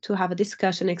aims to have a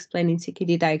discussion explaining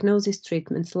CKD diagnosis,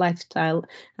 treatments, lifestyle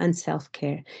and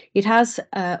self-care. It has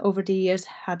over the years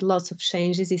had lots of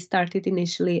changes. It started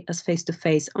initially as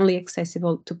face-to-face, only accessible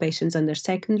to patients under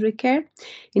secondary care.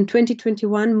 In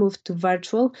 2021, moved to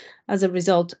virtual as a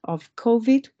result of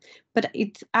COVID, but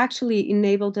it actually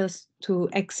enabled us to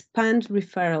expand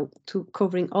referral to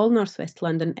covering all Northwest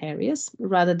London areas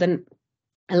rather than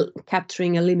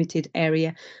capturing a limited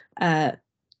area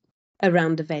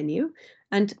around the venue.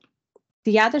 And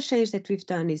the other change that we've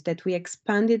done is that we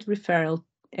expanded referral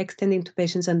extending to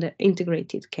patients under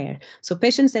integrated care. So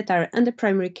patients that are under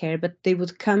primary care, but they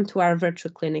would come to our virtual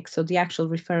clinic. So the actual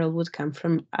referral would come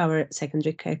from our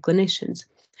secondary care clinicians.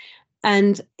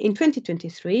 And in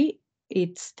 2023,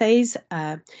 it stays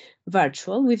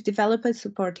virtual. We've developed a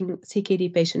supporting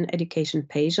CKD patient education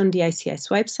page on the ICS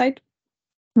website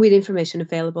with information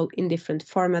available in different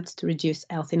formats to reduce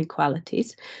health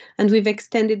inequalities. And we've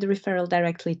extended the referral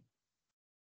directly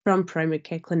from primary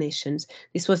care clinicians.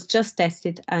 This was just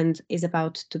tested and is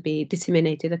about to be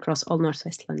disseminated across all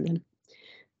Northwest London.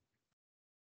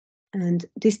 And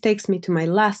this takes me to my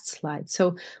last slide.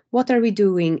 So what are we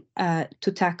doing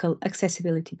to tackle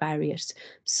accessibility barriers?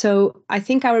 So I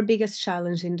think our biggest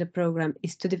challenge in the program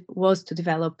was to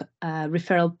develop a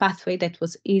referral pathway that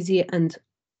was easy and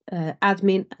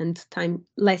admin and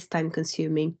less time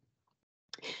consuming.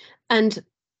 And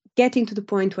getting to the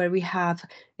point where we have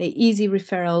an easy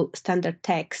referral standard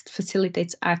text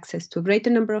facilitates access to a greater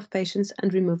number of patients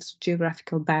and removes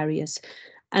geographical barriers.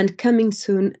 And coming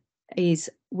soon is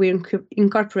we're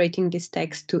incorporating this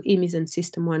text to IMIS and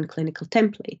System 1 clinical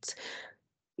templates,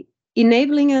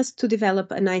 enabling us to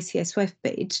develop an ICS web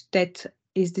page that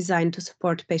is designed to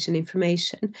support patient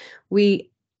information, we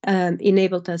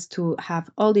enabled us to have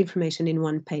all the information in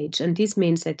one page. And this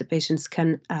means that the patients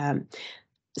can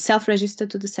self-register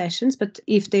to the sessions, but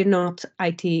if they're not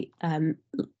IT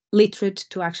literate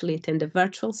to actually attend a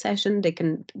virtual session, they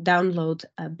can download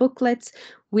booklets.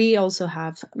 We also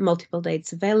have multiple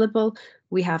dates available.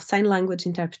 We have sign language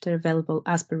interpreter available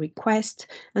as per request,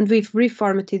 and we've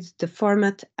reformatted the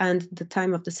format and the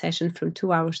time of the session from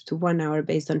 2 hours to 1 hour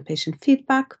based on patient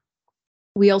feedback.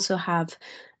 We also have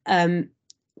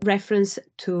reference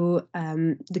to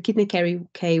the Kidney Care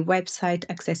UK website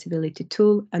accessibility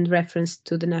tool and reference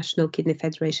to the National Kidney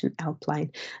Federation helpline.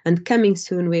 And coming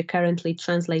soon, we're currently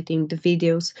translating the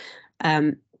videos,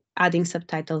 adding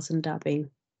subtitles and dubbing.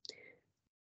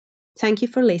 Thank you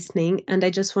for listening, and I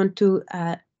just want to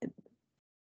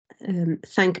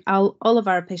thank all of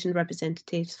our patient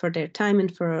representatives for their time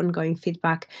and for ongoing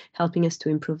feedback, helping us to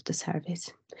improve the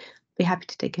service. Be happy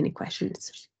to take any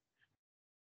questions.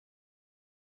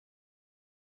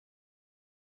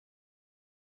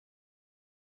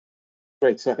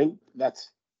 Great, so I think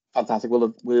that's fantastic. We'll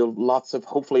have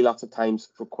hopefully lots of times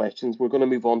for questions. We're going to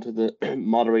move on to the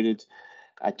moderated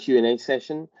Q&A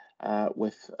session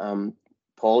with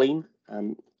Pauline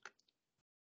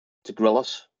to grill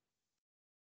us.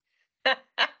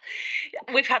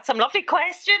 We've had some lovely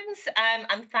questions,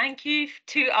 and thank you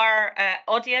to our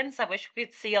audience. I wish we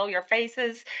could see all your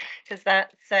faces, because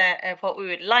that's what we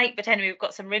would like. But anyway, we've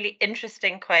got some really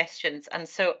interesting questions, and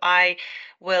so I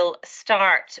will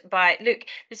start by, look,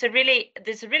 there's a really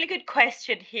good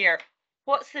question here.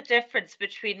 What's the difference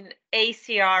between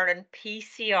ACR and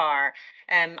PCR?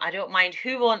 I don't mind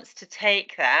who wants to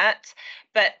take that,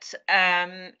 but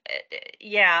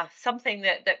yeah, something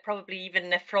that probably even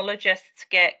nephrologists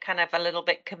get kind of a little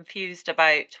bit confused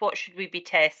about. What should we be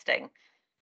testing?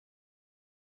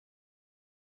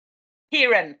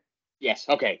 Kieran. Yes,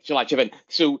 okay, shall I chip in?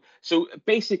 So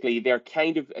basically, they're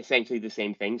kind of essentially the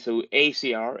same thing. So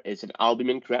ACR is an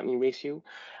albumin creatinine ratio,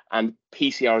 and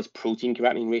PCR is protein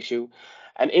creatinine ratio.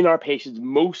 And in our patients,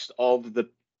 most of the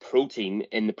protein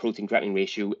in the protein creatinine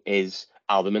ratio is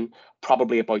albumin,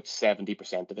 probably about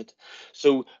 70% of it.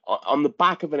 So on the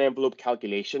back of an envelope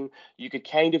calculation, you could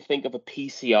kind of think of a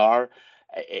PCR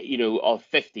of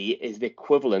 50 is the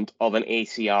equivalent of an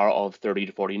ACR of 30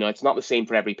 to 40. Now, it's not the same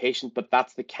for every patient, but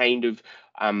that's the kind of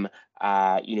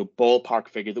ballpark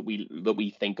figure that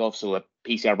we think of. So a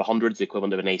PCR of 100 is the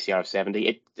equivalent of an ACR of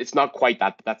 70. It's not quite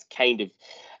that, but that's kind of.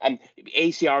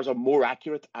 ACRs are more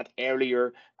accurate at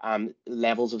earlier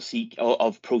levels of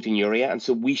proteinuria, and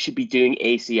so we should be doing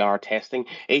ACR testing.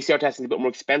 ACR testing is a bit more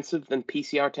expensive than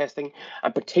PCR testing,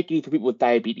 and particularly for people with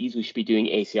diabetes, we should be doing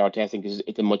ACR testing because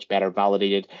it's a much better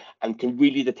validated and can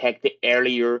really detect the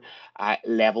earlier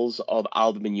levels of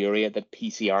albuminuria that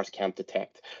PCRs can't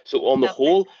detect. So on the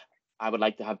whole, I would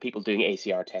like to have people doing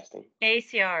ACR testing.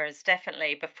 ACRs,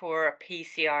 definitely, before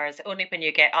PCRs. Only when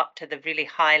you get up to the really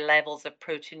high levels of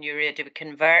proteinuria do we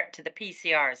convert to the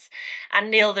PCRs.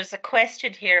 And Neel, there's a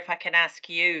question here, if I can ask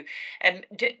you.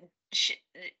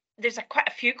 There's quite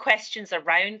a few questions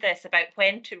around this about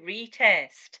when to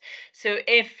retest. So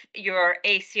if your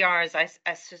ACR is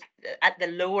at the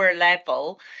lower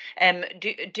level,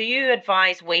 do you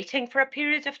advise waiting for a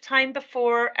period of time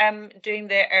before doing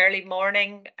the early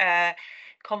morning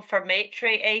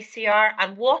confirmatory ACR?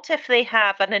 And what if they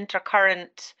have an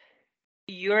intercurrent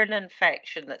urine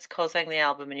infection that's causing the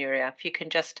albuminuria? If you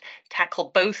can just tackle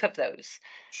both of those.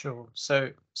 Sure. So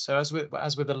as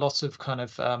with a lot of kind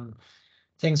of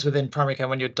things within primary care,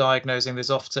 when you're diagnosing,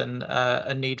 there's often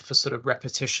a need for sort of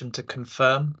repetition to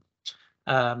confirm.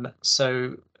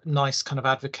 So NICE kind of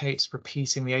advocates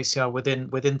repeating the ACR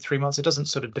within 3 months. It doesn't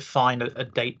sort of define a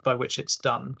date by which it's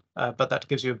done, but that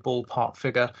gives you a ballpark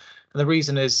figure. And the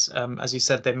reason is, as you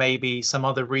said, there may be some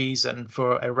other reason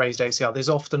for a raised ACR. There's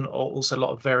often also a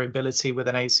lot of variability with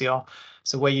an ACR.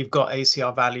 So where you've got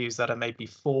ACR values that are maybe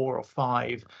 4 or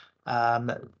 5,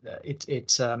 that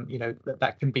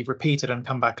can be repeated and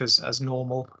come back as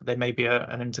normal. There may be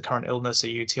an intercurrent illness, a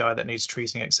UTI that needs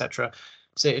treating, etc.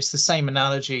 So it's the same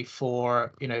analogy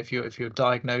for, if you're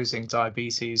diagnosing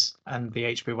diabetes and the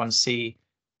HbA1c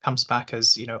comes back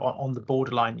as on the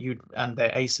borderline, and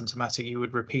they're asymptomatic, you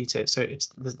would repeat it. So it's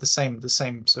the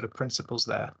same sort of principles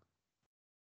there.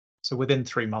 So within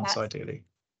 3 months, ideally.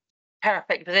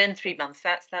 Perfect. Within 3 months.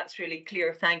 That's really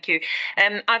clear. Thank you.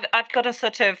 I've got a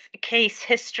sort of case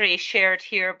history shared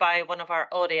here by one of our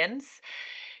audience.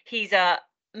 He's a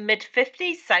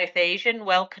mid-50s South Asian,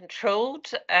 well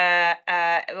controlled,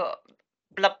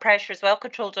 blood pressure as well,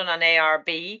 controlled on an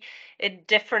ARB,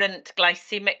 indifferent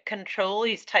glycemic control.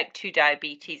 He's type 2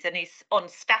 diabetes and he's on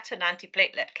statin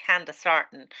antiplatelet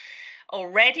candesartan,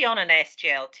 already on an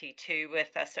SGLT2 with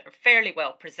a sort of fairly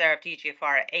well preserved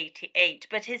EGFR at 88,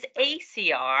 but his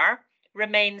ACR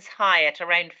remains high at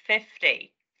around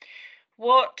 50.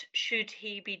 What should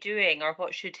he be doing, or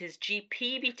what should his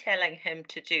GP be telling him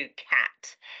to do,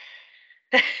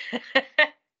 Kat?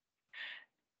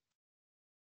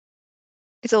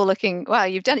 It's all looking well.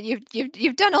 You've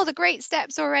done all the great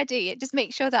steps already. It just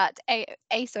makes sure that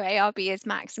ACE or ARB is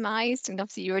maximised, and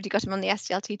obviously you already got him on the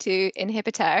SGLT2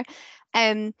 inhibitor.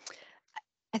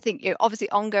 I think obviously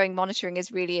ongoing monitoring is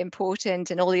really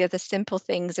important, and all the other simple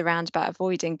things around about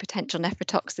avoiding potential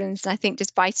nephrotoxins. And I think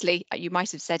just vitally, you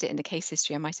might have said it in the case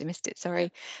history, I might have missed it, sorry,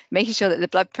 making sure that the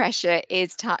blood pressure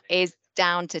is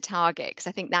down to target, because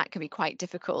I think that can be quite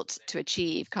difficult to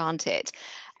achieve, can't it?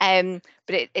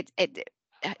 But it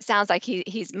sounds like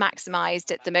he's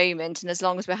maximised at the moment, and as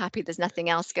long as we're happy there's nothing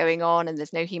else going on and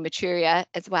there's no hematuria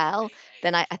as well,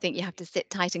 then I think you have to sit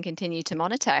tight and continue to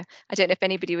monitor. I don't know if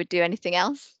anybody would do anything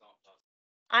else.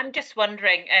 I'm just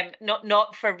wondering,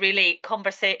 not for really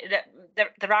conversation.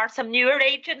 There are some newer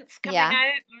agents coming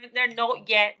out. They're not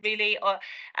yet really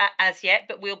as yet,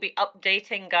 but we'll be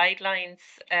updating guidelines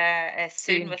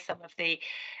soon with some of the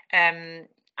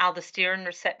aldosterone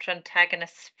receptor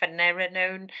antagonists.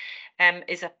 Finerenone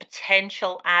is a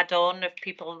potential add-on if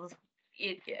people's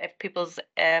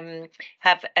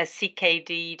have a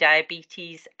CKD,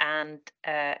 diabetes, and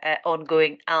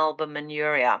ongoing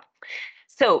albuminuria.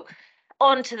 So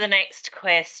on to the next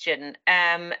question.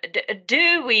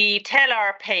 Do we tell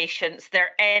our patients their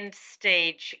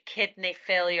end-stage kidney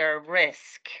failure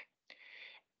risk?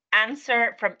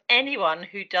 Answer from anyone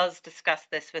who does discuss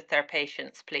this with their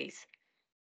patients, please.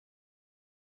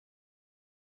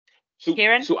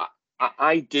 Kieran? So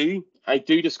I do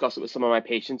discuss it with some of my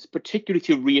patients, particularly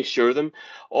to reassure them.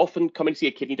 Often coming to see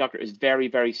a kidney doctor is very,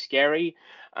 very scary,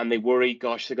 and they worry,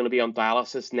 gosh, they're going to be on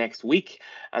dialysis next week,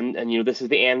 and this is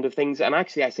the end of things. And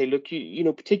actually, I say, look,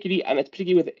 particularly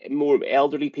with more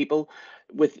elderly people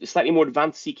with slightly more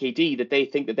advanced CKD, that they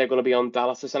think that they're going to be on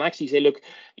dialysis, and actually say, look,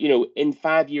 in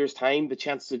 5 years' time, the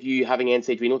chances of you having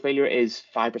end-stage renal failure is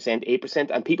 5%, 8%,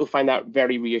 and people find that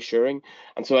very reassuring.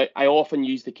 And so I often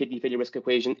use the kidney failure risk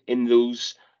equation in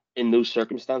those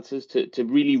circumstances to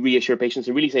really reassure patients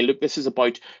and really say, look, this is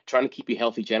about trying to keep you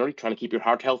healthy generally, trying to keep your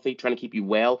heart healthy, trying to keep you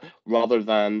well, rather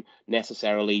than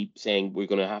necessarily saying we're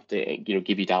going to have to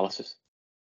give you dialysis.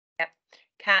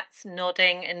 Kat's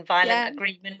nodding in violent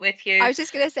agreement with you. I was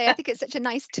just going to say, I think it's such a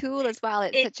nice tool as well.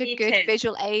 It's such a good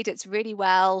visual aid. It's really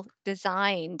well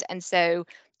designed, and so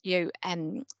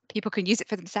people can use it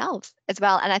for themselves as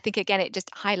well. And I think again, it just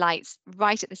highlights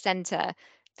right at the centre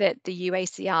that the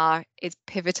UACR is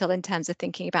pivotal in terms of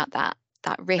thinking about that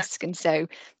risk, and so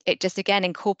it just again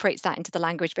incorporates that into the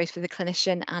language both for the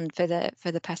clinician and for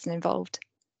the person involved.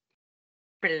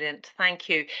 Brilliant, thank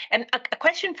you. And a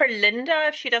question for Linda,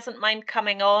 if she doesn't mind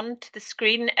coming on to the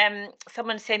screen.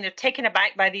 Someone's saying they're taken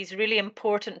aback by these really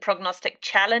important prognostic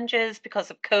challenges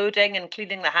because of coding and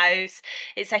cleaning the house.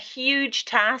 It's a huge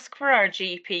task for our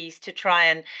GPs to try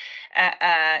and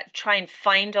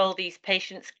find all these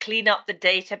patients, clean up the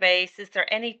database. Is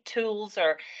there any tools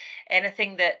or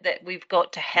anything that we've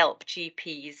got to help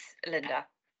GPs, Linda?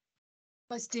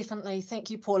 Most definitely. Thank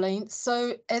you, Pauline.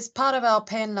 So as part of our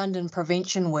Pan-London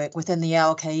prevention work within the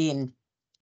LKN,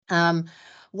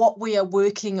 what we are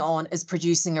working on is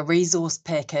producing a resource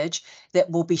package that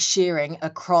we'll be sharing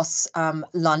across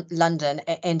London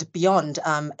and beyond,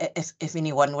 if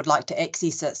anyone would like to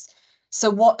access it. So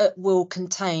what it will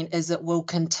contain is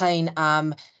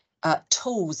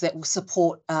tools that will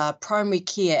support primary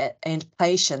care and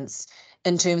patients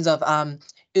in terms of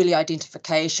early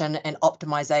identification and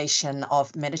optimization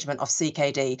of management of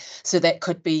CKD. So that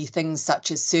could be things such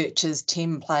as searches,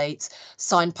 templates,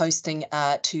 signposting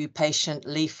to patient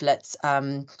leaflets,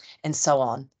 and so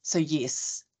on. So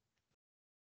yes.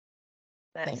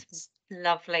 That's Thanks.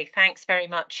 Lovely. Thanks very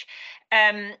much.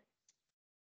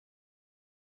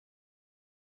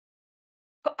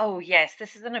 Oh yes,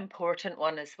 this is an important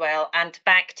one as well. And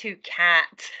back to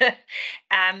Kat. So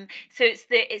it's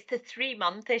the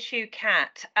 3-month issue,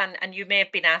 Kat, and you may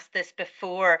have been asked this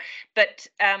before, but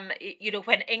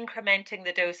when incrementing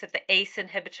the dose of the ACE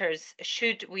inhibitors,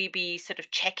 should we be sort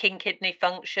of checking kidney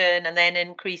function and then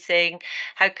increasing?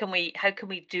 How can we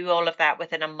do all of that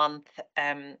within a month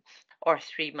or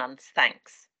 3 months?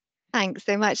 Thanks. Thanks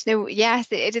so much. No, yes,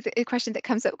 it is a question that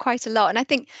comes up quite a lot. And I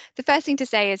think the first thing to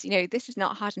say is, this is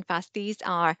not hard and fast. These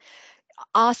are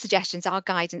our suggestions, our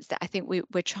guidance that I think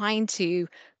we're trying to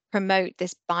promote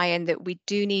this buy-in that we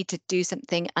do need to do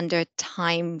something under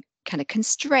time kind of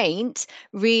constraint,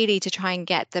 really, to try and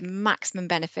get the maximum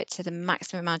benefit to the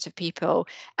maximum amount of people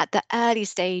at the early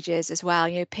stages as well,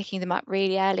 you know, picking them up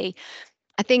really early.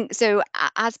 I think so,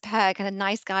 as per kind of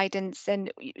NICE guidance,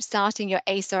 and starting your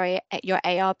ACE or your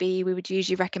ARB, we would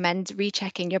usually recommend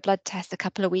rechecking your blood test a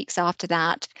couple of weeks after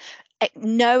that,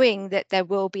 knowing that there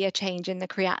will be a change in the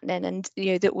creatinine, and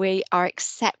you know that we are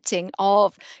accepting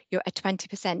of a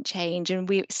 20% change, and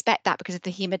we expect that because of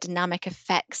the hemodynamic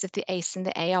effects of the ACE and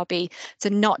the ARB. So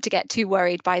not to get too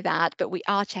worried by that, but we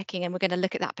are checking, and we're going to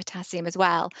look at that potassium as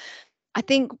well. I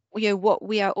think, you know, what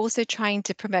we are also trying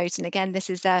to promote, and again, this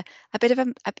is a bit of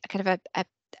a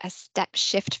step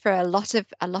shift for a lot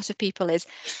of people, is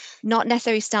not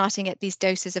necessarily starting at these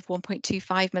doses of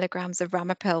 1.25 milligrams of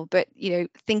Ramapil, but, you know,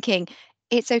 thinking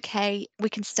it's okay, we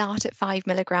can start at 5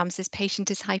 milligrams. This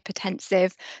patient is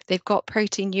hypertensive, they've got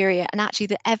proteinuria, and actually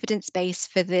the evidence base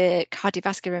for the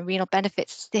cardiovascular and renal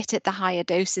benefits sit at the higher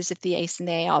doses of the ACE and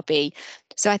the ARB.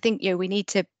 So I think, you know, we need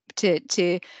to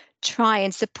try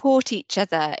and support each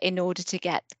other in order to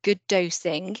get good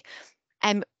dosing.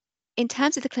 In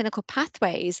terms of the clinical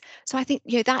pathways, so I think,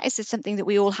 you know, that is something that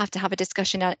we all have to have a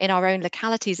discussion in our own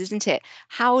localities, isn't it?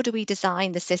 How do we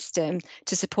design the system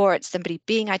to support somebody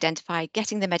being identified,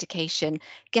 getting the medication,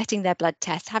 getting their blood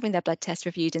test, having their blood test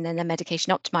reviewed, and then their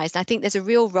medication optimized? And I think there's a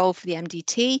real role for the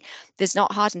MDT. There's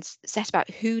not hard and set about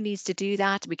who needs to do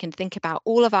that. We can think about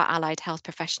all of our allied health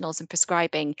professionals and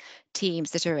prescribing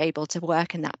teams that are able to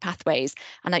work in that pathways.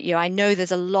 And you know, I know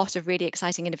there's a lot of really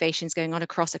exciting innovations going on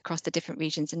across the different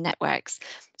regions and networks.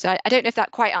 So I don't know if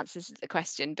that quite answers the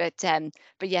question, but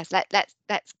yes,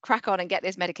 let's crack on and get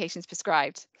those medications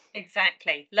prescribed.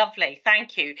 Exactly. Lovely.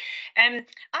 Thank you. I've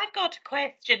got a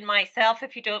question myself,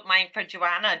 if you don't mind, for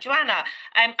Joana. Joana,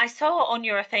 I saw on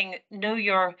your thing, know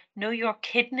your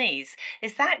kidneys.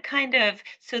 Is that kind of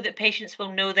so that patients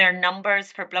will know their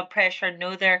numbers for blood pressure,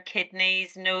 know their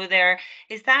kidneys,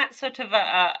 is that sort of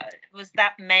was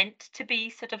that meant to be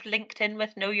sort of linked in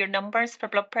with know your numbers for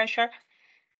blood pressure?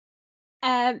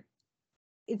 Thanks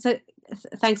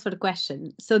for the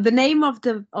question. So the name of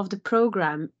the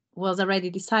program was already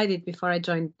decided before I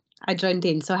joined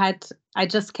in. So I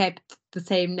just kept the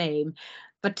same name,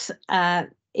 but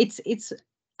it's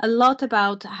a lot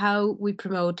about how we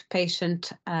promote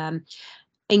patient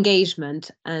engagement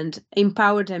and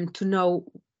empower them to know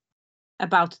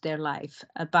about their life,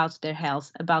 about their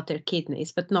health, about their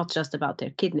kidneys, but not just about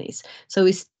their kidneys. So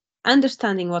it's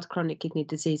understanding what chronic kidney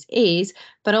disease is,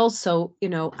 but also, you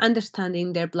know,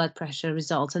 understanding their blood pressure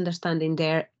results, understanding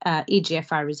their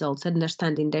EGFR results,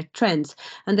 understanding their trends,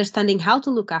 understanding how to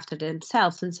look after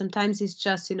themselves. And sometimes it's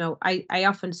just, you know, I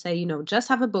often say, you know, just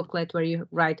have a booklet where you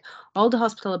write all the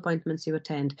hospital appointments you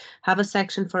attend, have a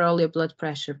section for all your blood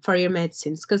pressure, for your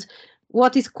medicines, because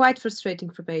what is quite frustrating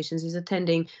for patients is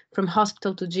attending from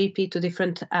hospital to GP to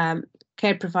different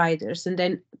care providers, and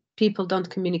then people don't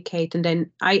communicate, and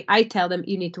then I tell them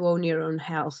you need to own your own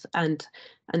health and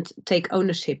take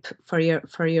ownership for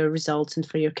your results and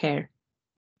for your care.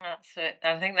 That's it.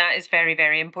 I think that is very,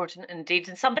 very important indeed.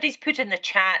 And somebody's put in the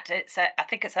chat, I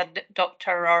think it's a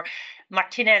Dr. or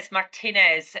Martinez.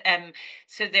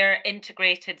 So their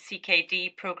integrated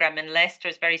CKD program in Leicester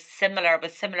is very similar,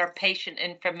 with similar patient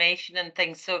information and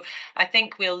things. So I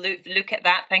think we'll look at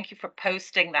that. Thank you for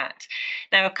posting that.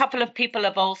 Now, a couple of people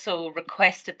have also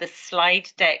requested the slide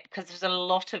deck, because there's a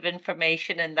lot of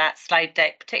information in that slide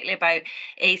deck, particularly about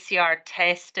ACR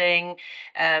testing,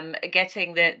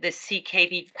 getting the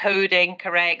CKD coding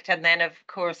correct, and then of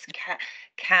course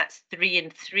CATs 3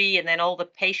 and 3, and then all the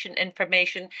patient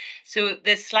information. So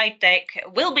the slide deck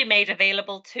will be made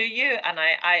available to you, and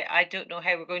I don't know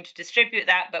how we're going to distribute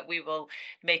that, but we will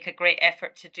make a great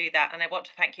effort to do that. And I want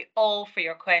to thank you all for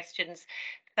your questions.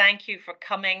 Thank you for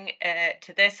coming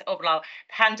to this. Oh, well, I'll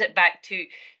hand it back to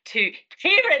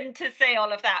Kieran to say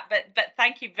all of that, but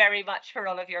thank you very much for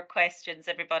all of your questions,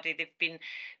 everybody. They've been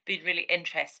really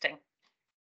interesting.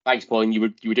 Thanks, Pauline. You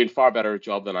were doing far better a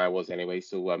job than I was anyway.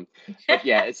 So but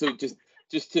yeah, so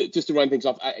just to run things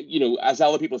off, you know, as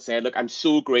other people said, look, I'm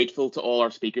so grateful to all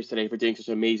our speakers today for doing such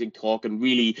an amazing talk and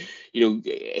really, you know,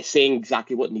 saying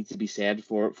exactly what needs to be said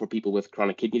for people with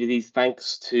chronic kidney disease.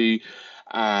 Thanks to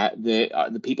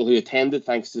the people who attended,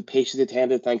 thanks to the patients who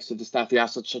attended, thanks to the staff who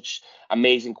asked such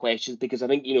amazing questions, because I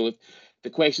think, you know, if the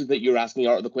questions that you're asking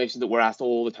are the questions that we're asked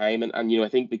all the time, and you know, I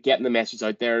think that getting the message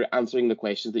out there, answering the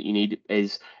questions that you need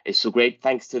is so great.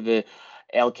 Thanks to the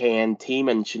LKN team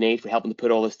and Sinead for helping to put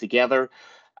all this together,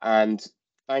 and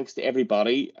thanks to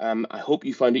everybody. I hope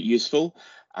you found it useful.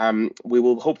 We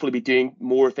will hopefully be doing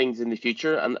more things in the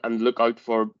future, and look out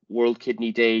for World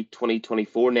Kidney Day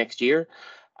 2024 next year.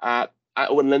 And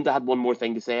Linda had one more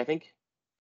thing to say, I think.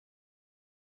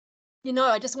 You know,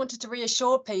 I just wanted to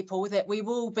reassure people that we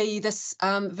will be, this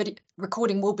video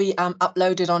recording will be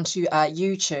uploaded onto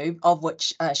YouTube, of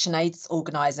which Sinead's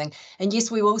organising. And yes,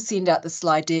 we will send out the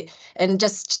slide deck. And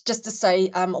just to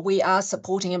say, we are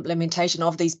supporting implementation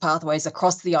of these pathways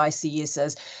across the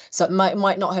ICSs. So it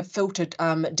might not have filtered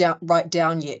right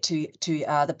down yet to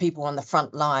the people on the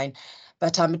front line.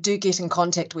 But do get in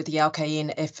contact with the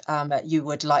LKN if you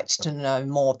would like to know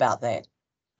more about that.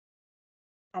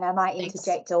 And I might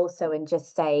interject also and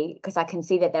just say, because I can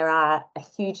see that there are a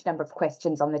huge number of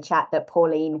questions on the chat, that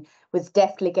Pauline was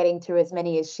deftly getting through as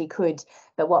many as she could.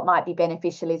 But what might be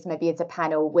beneficial is maybe as a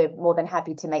panel, we're more than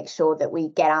happy to make sure that we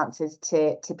get answers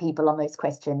to people on those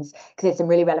questions, because there's some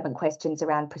really relevant questions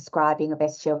around prescribing of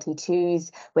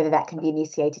SGLT2s, whether that can be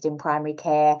initiated in primary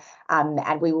care.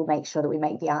 And we will make sure that we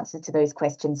make the answers to those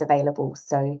questions available.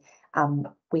 So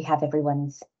we have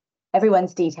everyone's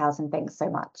details, and thanks so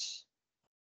much.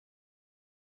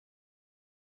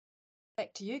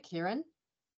 Back to you, Kieran.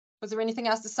 Was there anything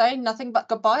else to say? Nothing but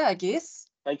goodbye, I guess.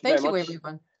 Thank you very much.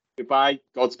 Everyone. Goodbye.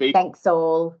 Godspeed. Thanks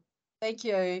all. Thank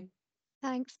you.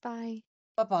 Thanks. Bye.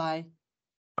 Bye-bye.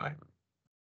 Bye.